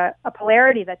was a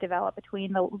polarity that developed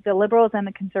between the Liberals and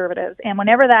the Conservatives. And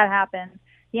whenever that happens,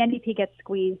 the NDP gets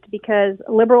squeezed because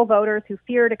Liberal voters who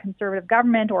feared a Conservative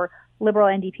government, or Liberal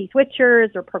NDP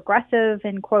switchers, or progressive,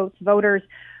 in quotes, voters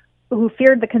who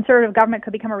feared the Conservative government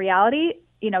could become a reality,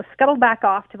 scuttled back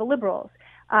off to the Liberals.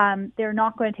 They're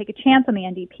not going to take a chance on the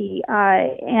NDP.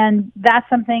 And that's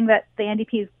something that the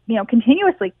NDP,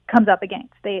 continuously comes up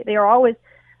against. They are always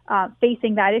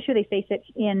facing that issue. They face it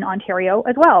in Ontario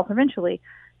as well, provincially.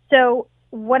 So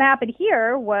what happened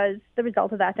here was the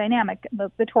result of that dynamic.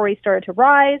 The Tories started to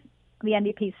rise. The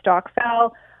NDP stock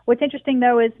fell. What's interesting,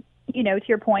 though, is, to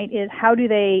your point, is how do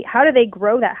they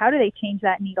grow that? How do they change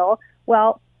that needle?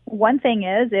 Well, one thing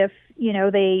is if,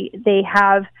 they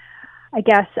have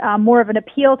more of an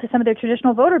appeal to some of their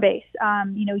traditional voter base,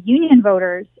 union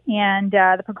voters and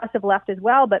the progressive left as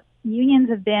well. But unions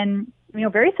have been,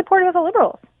 very supportive of the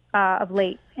Liberals of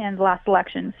late in the last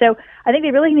election. So I think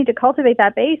they really need to cultivate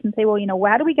that base and say, well,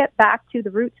 how do we get back to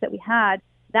the roots that we had,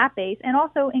 that base, and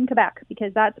also in Quebec,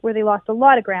 because that's where they lost a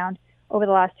lot of ground over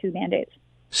the last 2 mandates.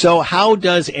 So how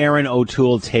does Erin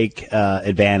O'Toole take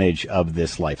advantage of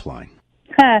this lifeline?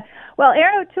 Well,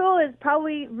 Erin O'Toole is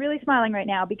probably really smiling right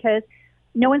now because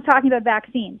no one's talking about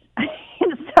vaccines.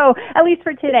 So, at least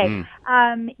for today,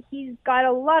 he's got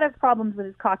a lot of problems with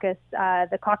his caucus,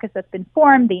 the caucus that's been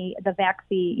formed, the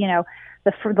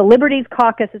Liberties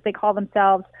Caucus, as they call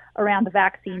themselves, around the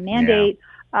vaccine mandate.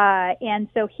 Yeah. And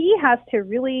so he has to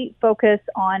really focus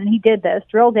on, and he did this,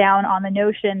 drill down on the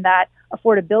notion that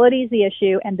affordability is the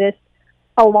issue, and this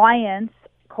alliance,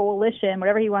 coalition,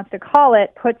 whatever he wants to call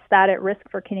it, puts that at risk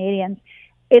for Canadians.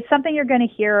 It's something you're going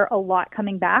to hear a lot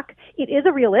coming back. It is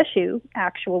a real issue,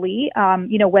 actually,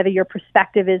 whether your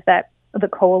perspective is that the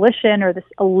coalition or this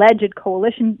alleged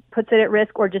coalition puts it at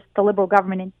risk, or just the Liberal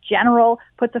government in general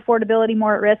puts affordability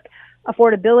more at risk.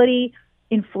 Affordability,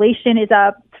 inflation is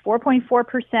up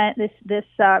 4.4% this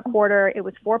quarter. It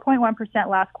was 4.1%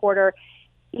 last quarter.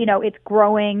 It's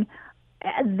growing.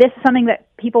 This is something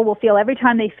that people will feel every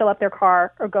time they fill up their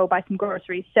car or go buy some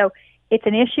groceries. So it's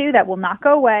an issue that will not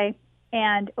go away.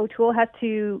 And O'Toole has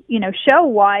to, show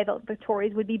why the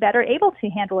Tories would be better able to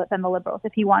handle it than the Liberals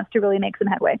if he wants to really make some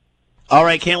headway. All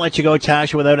right, can't let you go,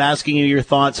 Tasha, without asking you your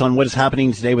thoughts on what is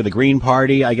happening today with the Green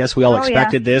Party. I guess we all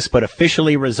expected this, but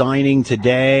officially resigning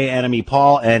today, Annamie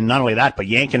Paul, and not only that, but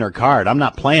yanking her card. I'm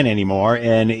not playing anymore,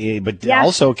 but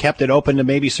also kept it open to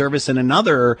maybe service in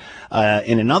another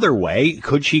way.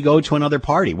 Could she go to another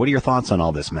party? What are your thoughts on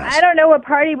all this mess? I don't know what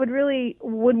party would really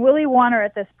want her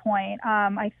at this point.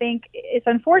 I think it's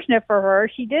unfortunate for her.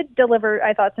 She did deliver,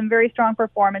 I thought, some very strong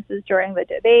performances during the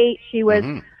debate. She was.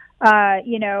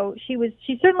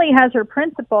 She certainly has her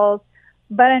principles,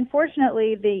 but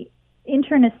unfortunately the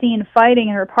internecine fighting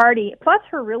in her party, plus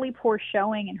her really poor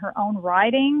showing in her own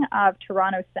riding of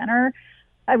Toronto Centre,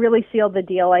 really sealed the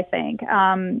deal, I think.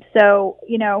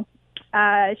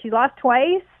 She lost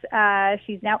twice.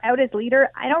 She's now out as leader.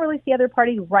 I don't really see other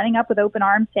parties running up with open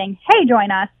arms saying, hey,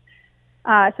 join us.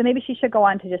 So maybe she should go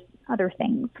on to just other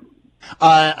things.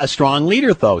 A strong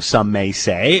leader, though, some may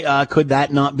say. Could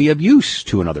that not be of use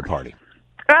to another party?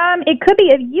 It could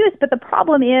be of use, but the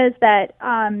problem is that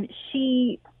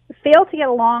she failed to get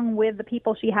along with the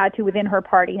people she had to within her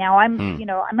party. Now, I'm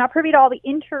not privy to all the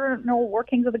internal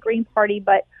workings of the Green Party,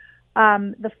 but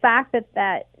the fact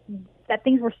that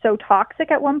things were so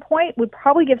toxic at one point would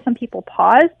probably give some people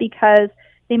pause, because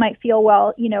they might feel,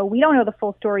 well, we don't know the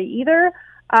full story either.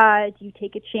 Do you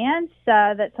take a chance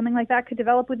that something like that could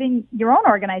develop within your own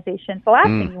organization? It's the last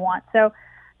thing you want. So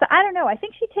I don't know. I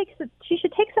think she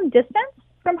should take some distance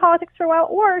from politics for a while,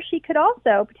 or she could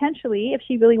also potentially, if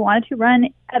she really wanted to, run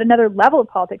at another level of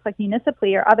politics, like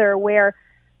municipally or other, where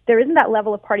there isn't that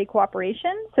level of party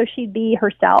cooperation. So she'd be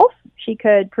herself. She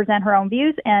could present her own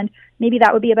views, and maybe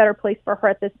that would be a better place for her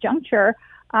at this juncture.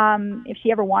 If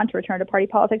she ever wanted to return to party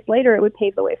politics later, it would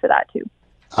pave the way for that too.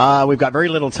 We've got very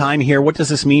little time here. What does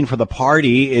this mean for the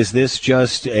party? Is this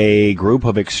just a group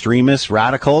of extremist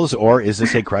radicals, or is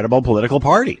this a credible political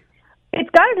party? It's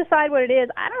got to decide what it is.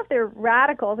 I don't know if they're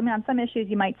radicals. I mean, on some issues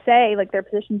you might say, like, their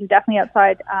positions are definitely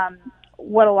outside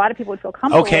what a lot of people would feel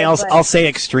comfortable with. Okay, I'll say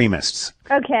extremists.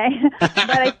 Okay. But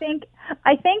I think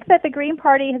that the Green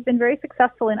Party has been very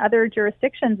successful in other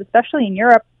jurisdictions, especially in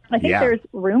Europe. I think there's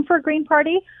room for a Green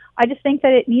Party. I just think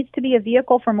that it needs to be a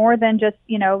vehicle for more than just,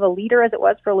 the leader as it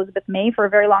was for Elizabeth May for a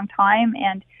very long time.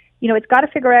 And, it's got to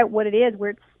figure out what it is,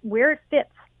 where it fits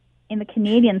in the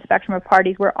Canadian spectrum of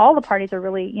parties, where all the parties are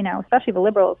really, especially the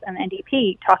Liberals and the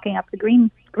NDP, talking up the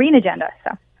green agenda.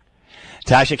 So.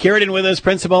 Tasha Kieran with us,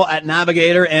 principal at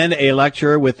Navigator and a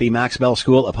lecturer with the Max Bell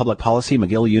School of Public Policy,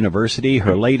 McGill University.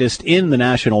 Her latest in the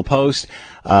National Post,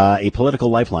 a political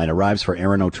lifeline arrives for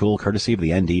Erin O'Toole, courtesy of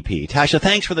the NDP. Tasha,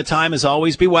 thanks for the time as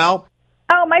always. Be well.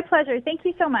 Oh, my pleasure. Thank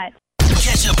you so much.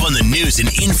 Catch up on the news and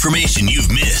information you've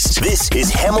missed. This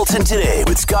is Hamilton Today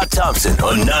with Scott Thompson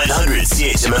on 900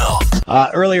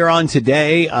 CHML. Earlier on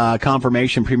today,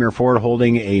 confirmation Premier Ford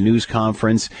holding a news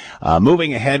conference,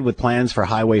 moving ahead with plans for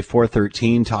Highway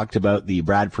 413, talked about the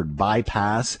Bradford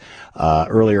bypass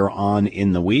earlier on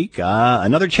in the week.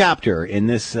 Another chapter in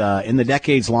this, in the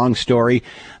decades-long story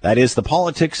that is the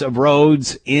politics of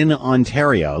roads in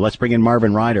Ontario. Let's bring in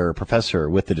Marvin Ryder, professor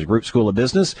with the DeGroote School of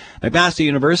Business, McMaster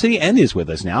University, and is with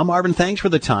us now. Marvin, thanks for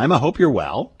the time. I hope you're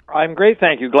well. I'm great,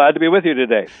 thank you. Glad to be with you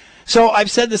today. So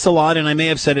I've said this a lot, and I may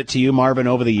have said it to you, Marvin,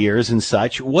 over the years and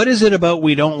such. What is it about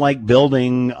we don't like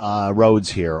building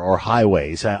roads here or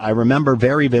highways? I remember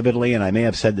very vividly, and I may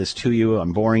have said this to you.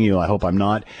 I'm boring you. I hope I'm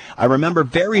not. I remember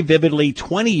very vividly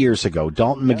 20 years ago,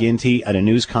 Dalton McGuinty at a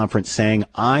news conference saying,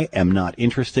 I am not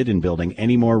interested in building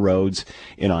any more roads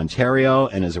in Ontario.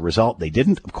 And as a result, they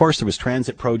didn't. Of course, there was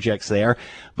transit projects there,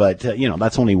 but,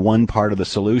 that's only one part of the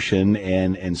solution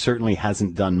and certainly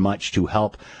hasn't done much to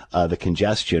help the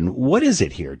congestion. What is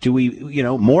it here? Do we,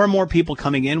 more and more people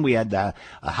coming in? We had a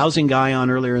housing guy on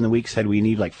earlier in the week said we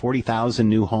need like 40,000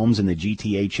 new homes in the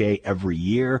GTHA every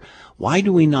year. Why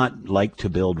do we not like to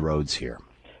build roads here?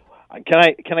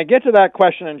 Can I get to that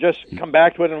question and just come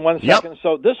back to it in 1 second? Yep.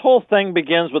 So this whole thing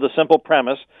begins with a simple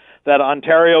premise that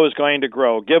Ontario is going to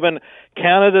grow. Given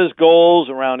Canada's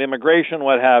goals around immigration,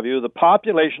 what have you, the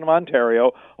population of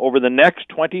Ontario over the next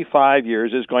 25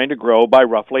 years is going to grow by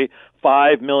roughly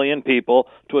 5 million people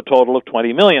to a total of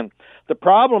 20 million. The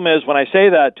problem is, when I say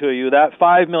that to you, that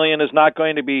 5 million is not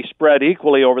going to be spread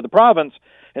equally over the province.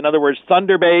 In other words,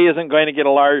 Thunder Bay isn't going to get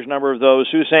a large number of those.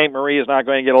 Sault Ste. Marie is not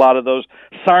going to get a lot of those.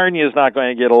 Sarnia is not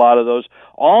going to get a lot of those.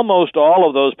 Almost all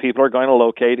of those people are going to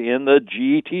locate in the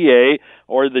GTA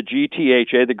or the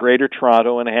GTHA, the Greater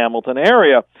Toronto and Hamilton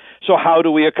area. So how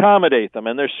do we accommodate them?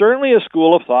 And there's certainly a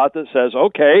school of thought that says,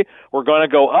 okay, we're going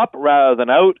to go up rather than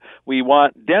out. We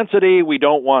want density. We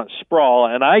don't want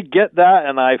sprawl. And I get that,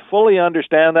 and I fully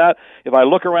understand that. If I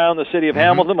look around the city of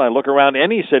Hamilton, I look around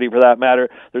any city for that matter,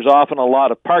 there's often a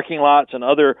lot of parking lots and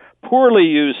other poorly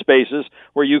used spaces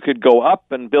where you could go up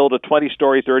and build a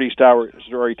 20-story,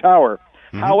 30-story tower.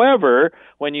 However,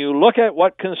 when you look at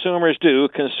what consumers do,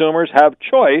 consumers have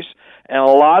choice, and a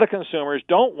lot of consumers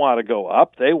don't want to go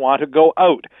up. They want to go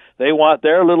out. They want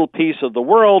their little piece of the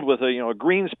world with a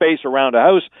green space around a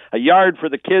house, a yard for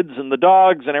the kids and the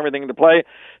dogs and everything to play.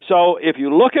 So if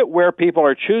you look at where people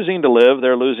are choosing to live,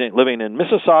 they're living in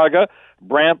Mississauga,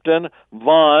 Brampton,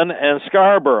 Vaughan, and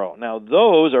Scarborough. Now,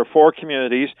 those are four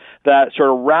communities that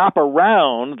sort of wrap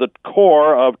around the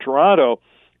core of Toronto.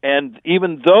 And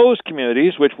even those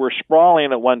communities, which were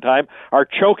sprawling at one time, are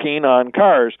choking on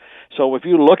cars. So if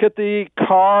you look at the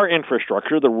car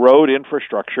infrastructure, the road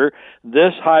infrastructure,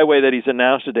 this highway that he's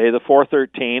announced today, the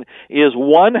 413, is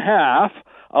one half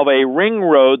of a ring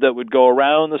road that would go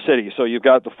around the city. So you've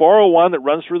got the 401 that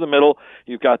runs through the middle,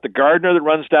 you've got the Gardiner that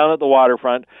runs down at the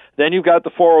waterfront, then you've got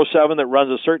the 407 that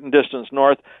runs a certain distance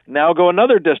north, now go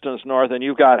another distance north, and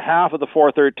you've got half of the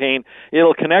 413.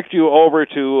 It'll connect you over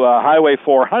to Highway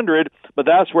 400, but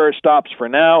that's where it stops for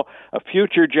now. A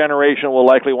future generation will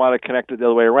likely want to connect it the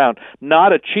other way around.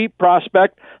 Not a cheap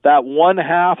prospect. That one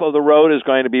half of the road is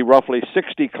going to be roughly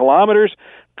 60 kilometers.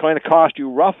 Going to cost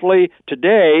you roughly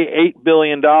today $8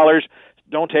 billion.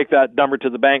 Don't take that number to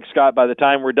the bank, Scott. By the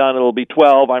time we're done, it'll be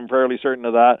 12. I'm fairly certain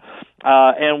of that.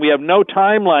 And we have no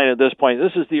timeline at this point.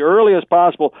 This is the earliest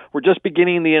possible. We're just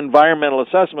beginning the environmental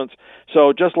assessments.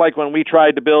 So just like when we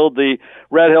tried to build the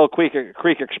Red Hill Creek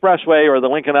Expressway or the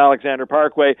Lincoln Alexander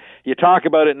Parkway, you talk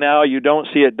about it now, you don't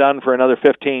see it done for another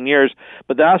 15 years.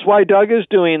 But that's why Doug is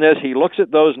doing this. He looks at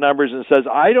those numbers and says,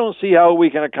 I don't see how we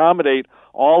can accommodate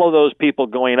all of those people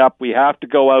going up. We have to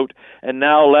go out, and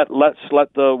now let's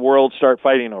let the world start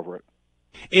fighting over it.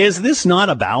 Is this not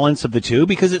a balance of the two?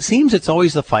 Because it seems it's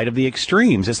always the fight of the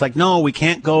extremes. It's like, no, we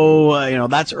can't go,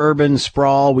 that's urban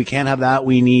sprawl. We can't have that.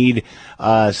 We need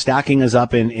stacking us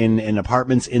up in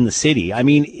apartments in the city. I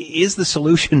mean, is the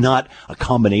solution not a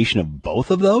combination of both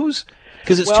of those?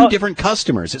 Because it's two different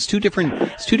customers. It's two different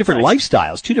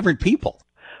lifestyles, two different people.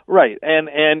 Right, and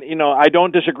I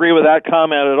don't disagree with that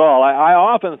comment at all. I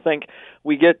often think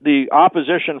we get the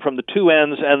opposition from the two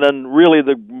ends, and then really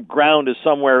the ground is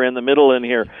somewhere in the middle in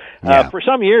here. Yeah. For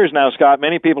some years now, Scott,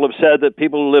 many people have said that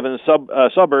people who live in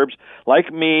suburbs,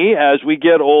 like me, as we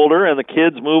get older and the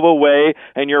kids move away,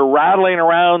 and you're rattling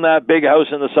around that big house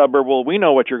in the suburb, well, we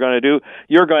know what you're going to do.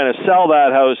 You're going to sell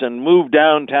that house and move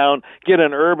downtown, get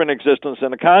an urban existence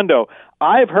in a condo.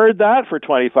 I've heard that for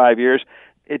 25 years.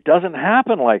 It doesn't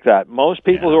happen like that. Most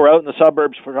people who are out in the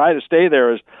suburbs try to stay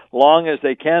there as long as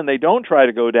they can. They don't try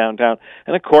to go downtown.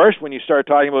 And of course, when you start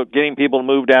talking about getting people to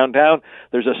move downtown,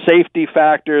 there's a safety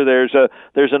factor,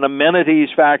 there's an amenities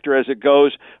factor as it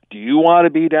goes. Do you want to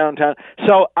be downtown?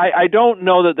 So I don't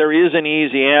know that there is an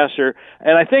easy answer.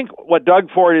 And I think what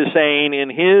Doug Ford is saying in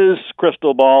his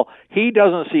crystal ball, he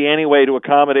doesn't see any way to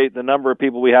accommodate the number of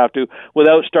people we have to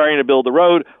without starting to build the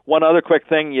road. One other quick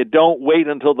thing, you don't wait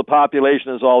until the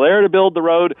population is all there to build the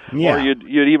road, or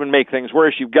you'd even make things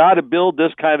worse. You've got to build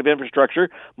this kind of infrastructure,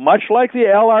 much like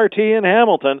the LRT in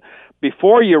Hamilton,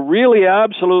 before you really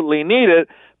absolutely need it,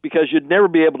 because you'd never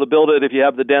be able to build it if you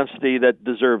have the density that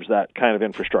deserves that kind of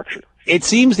infrastructure. It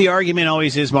seems the argument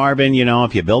always is, Marvin,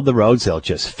 if you build the roads, they'll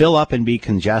just fill up and be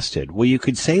congested. Well, you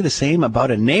could say the same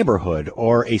about a neighborhood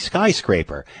or a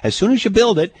skyscraper. As soon as you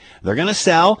build it, they're going to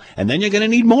sell, and then you're going to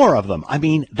need more of them. I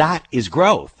mean, that is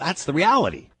growth. That's the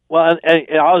reality. Well, and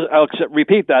I'll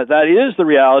repeat that. That is the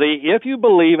reality. If you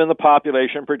believe in the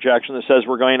population projection that says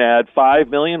we're going to add 5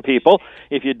 million people,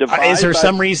 if you divide... Is there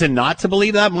some reason not to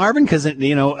believe that, Marvin? Because,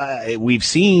 we've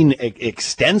seen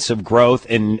extensive growth for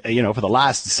the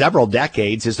last several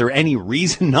decades. Is there any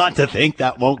reason not to think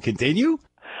that won't continue?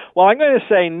 Well, I'm going to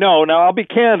say no. Now, I'll be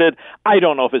candid. I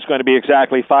don't know if it's going to be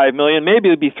exactly 5 million. Maybe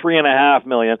it'll be 3.5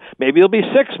 million. Maybe it'll be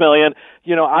 6 million.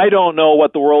 I don't know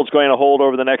what the world's going to hold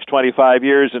over the next 25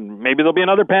 years, and maybe there'll be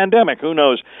another pandemic. Who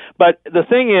knows? But the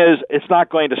thing is, it's not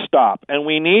going to stop, and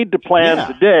we need to plan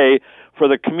today for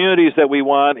the communities that we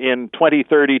want in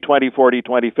 2030, 2040,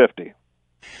 2050.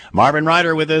 Marvin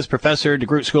Ryder with us, Professor,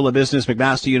 DeGroote School of Business,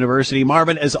 McMaster University.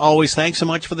 Marvin, as always, thanks so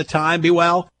much for the time. Be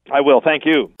well. I will. Thank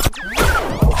you.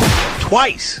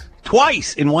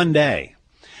 Twice in one day.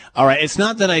 All right, it's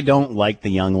not that I don't like the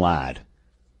young lad.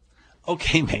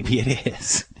 Okay, maybe it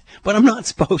is, but I'm not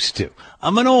supposed to.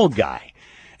 I'm an old guy.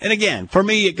 And again, for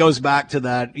me, it goes back to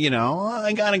that,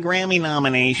 I got a Grammy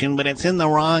nomination, but it's in the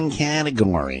wrong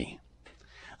category.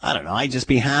 I don't know. I'd just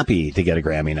be happy to get a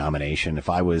Grammy nomination if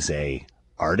I was a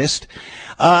artist.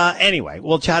 Anyway,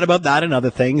 we'll chat about that and other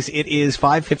things. It is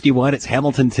 5:51. It's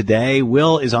Hamilton Today.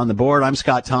 Will is on the board. I'm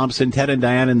Scott Thompson. Ted and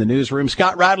Diane in the newsroom.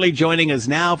 Scott Radley joining us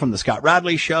now from the Scott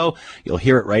Radley Show. You'll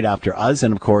hear it right after us.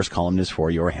 And, of course, columnist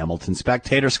for your Hamilton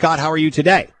Spectator. Scott, how are you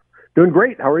today? Doing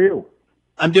great. How are you?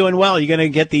 I'm doing well. You going to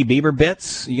get the Bieber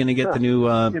bits? You going to get the new...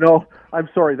 I'm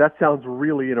sorry. That sounds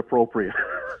really inappropriate.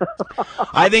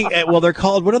 I think, they're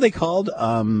called... What are they called?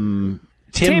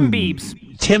 Tim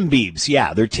Biebs. Tim Biebs,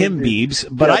 yeah, they're Tim Biebs,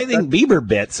 but I think Bieber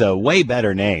Bit's a way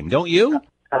better name, don't you?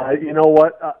 You know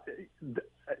what?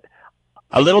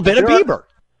 A little bit of Bieber.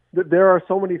 There are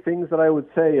so many things that I would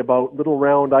say about little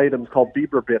round items called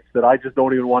Bieber Bits that I just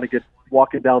don't even want to get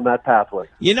walking down that pathway.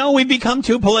 We've become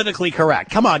too politically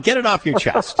correct. Come on, get it off your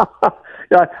chest.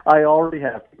 Yeah, I already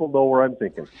have. People know where I'm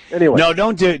thinking. Anyway. No,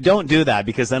 don't do that,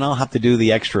 because then I'll have to do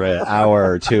the extra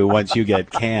hour or two once you get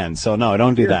canned. So no,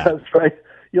 don't do that. That's right.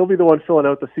 You'll be the one filling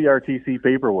out the CRTC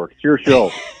paperwork. It's your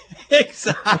show.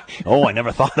 Exactly. Oh, I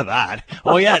never thought of that.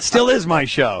 Oh, yeah, it still is my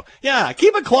show. Yeah,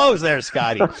 keep it closed there,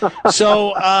 Scotty.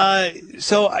 So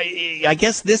I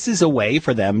guess this is a way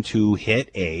for them to hit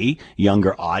a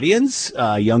younger audience,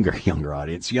 younger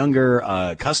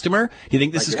customer. Do you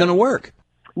think this is going to work?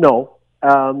 No.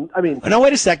 No,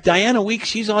 wait a sec. Diana Weeks,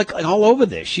 she's like all over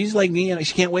this. She's like,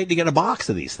 she can't wait to get a box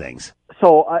of these things.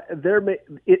 So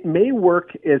it may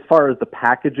work as far as the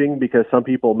packaging, because some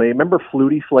people may remember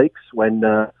Flutie Flakes when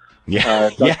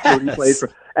Flutie Flakes,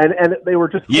 and they were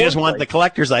just you just want the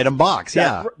collector's item box,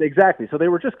 yeah, exactly. So they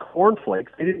were just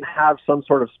cornflakes. They didn't have some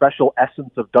sort of special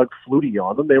essence of Doug Flutie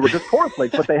on them. They were just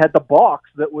cornflakes, but they had the box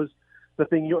that was the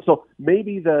thing. So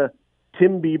maybe the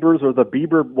Tim Biebers or the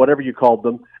Bieber, whatever you called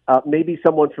them, maybe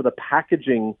someone for the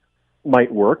packaging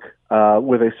might work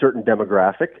with a certain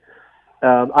demographic.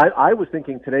 I was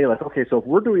thinking today, okay, so if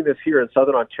we're doing this here in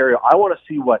Southern Ontario, I want to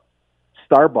see what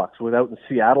Starbucks without in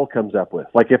Seattle comes up with.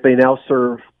 Like if they now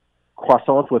serve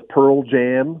croissants with pearl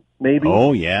jam, maybe.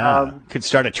 Oh, yeah. Could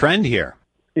start a trend here.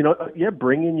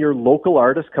 Bring in your local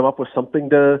artists, come up with something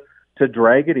to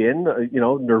drag it in,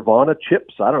 Nirvana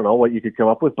chips. I don't know what you could come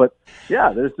up with, but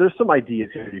yeah, there's some ideas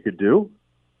here you could do.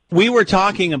 We were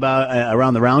talking about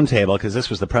around the round table, because this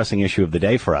was the pressing issue of the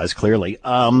day for us, clearly,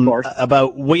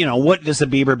 about, what does a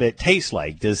Bieber Bit taste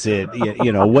like? Does it,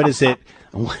 what is it?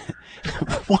 What?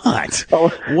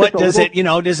 What does it,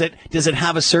 does it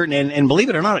have a certain, and believe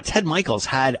it or not, Ted Michaels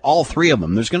had all three of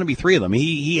them. There's going to be three of them.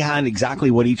 He had exactly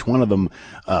what each one of them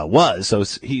was. So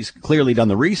he's clearly done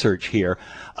the research here.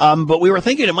 But we were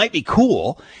thinking it might be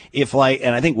cool if,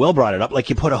 and I think Will brought it up,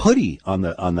 you put a hoodie on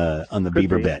the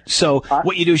Bieber Bit. So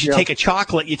what you do is you take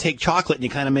chocolate and you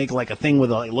kind of make a thing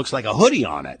with it looks like a hoodie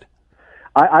on it.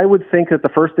 I would think that the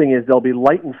first thing is they'll be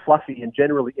light and fluffy and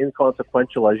generally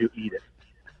inconsequential as you eat it.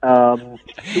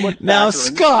 Now,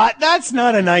 Scott, that's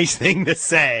not a nice thing to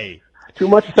say. Too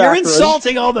much saccharin. You're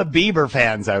insulting all the Bieber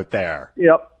fans out there.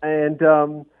 Yep, I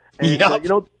don't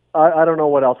know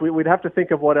what else. We'd have to think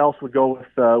of what else would go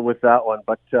with that one.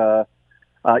 But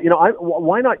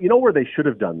why not? You know where they should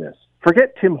have done this?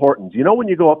 Forget Tim Hortons. When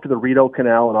you go up to the Rideau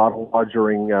Canal in Ottawa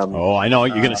during I know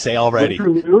what you're going to say already.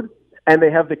 And they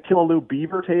have the Killaloo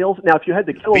beaver tails. Now, if you had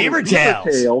the Killaloo beaver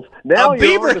tails, now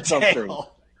you're onto something.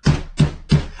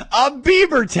 A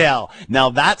Bieber tail. Now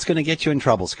that's going to get you in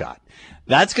trouble, Scott.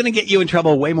 That's going to get you in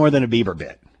trouble way more than a Bieber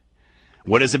bit.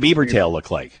 What does a Bieber tail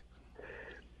look like?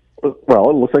 Well,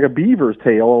 it looks like a beaver's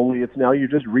tail, only it's now you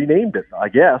just renamed it, I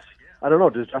guess. I don't know.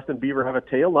 Does Justin Bieber have a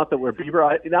tail? Not that we're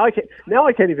Bieber. Now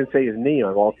I can't even say his name.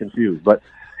 I'm all confused. But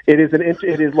it is.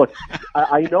 Look,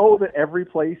 I know that every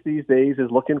place these days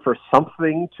is looking for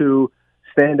something to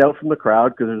stand out from the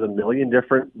crowd because there's a million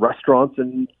different restaurants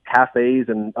and cafes,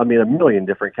 and a million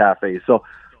different cafes. So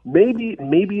maybe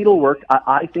it'll work.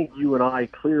 I think you and I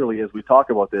clearly, as we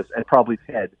talk about this, and probably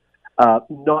Ted.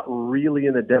 Not really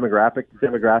in the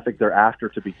demographic they're after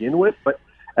to begin with, but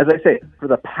as I say, for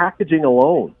the packaging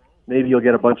alone, maybe you'll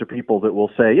get a bunch of people that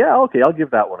will say, yeah, okay, I'll give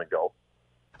that one a go.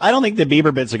 I don't think the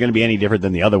Bieber bits are going to be any different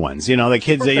than the other ones. You know, the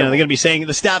kids, they're going to be saying,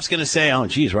 the staff's going to say, oh,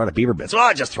 geez, we're out of Bieber bits.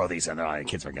 Oh, just throw these in there. The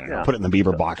kids are going to put it in the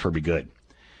Bieber box for be good.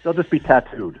 They'll just be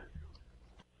tattooed.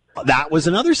 That was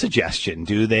another suggestion.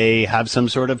 Do they have some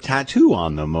sort of tattoo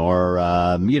on them or,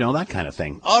 that kind of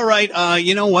thing? All right.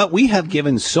 You know what? We have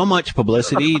given so much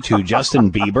publicity to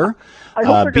Justin Bieber. I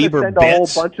hope they're going to send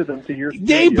bits. a whole bunch of them to your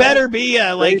They studio. better be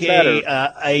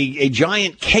a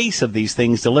giant case of these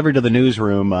things delivered to the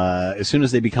newsroom as soon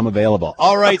as they become available.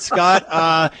 All right,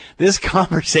 Scott. This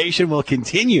conversation will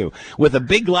continue with a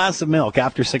big glass of milk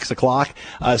after 6 o'clock.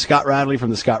 Scott Radley from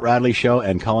The Scott Radley Show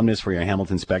and columnist for your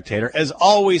Hamilton Spectator. As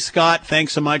always, Scott,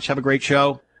 thanks so much. Have a great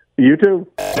show. You too.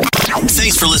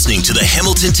 Thanks for listening to the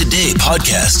Hamilton Today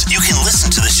podcast. You can listen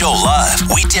to the show live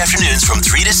weekday afternoons from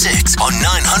 3 to 6 on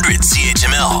 900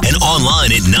 CHML and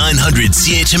online at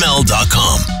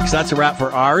 900CHML.com. So that's a wrap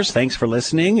for ours. Thanks for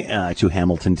listening to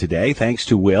Hamilton Today. Thanks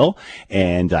to Will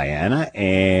and Diana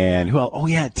and who else? Oh,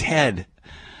 yeah, Ted,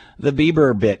 the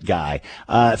Bieber bit guy.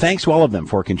 Thanks to all of them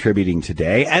for contributing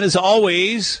today. And as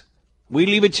always, we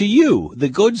leave it to you, the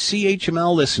good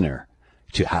CHML listener,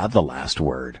 to have the last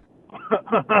word.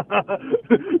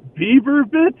 Bieber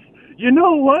bits? You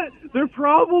know what? They're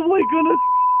probably gonna...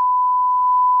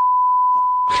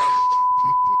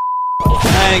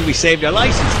 I think we saved our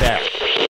license there.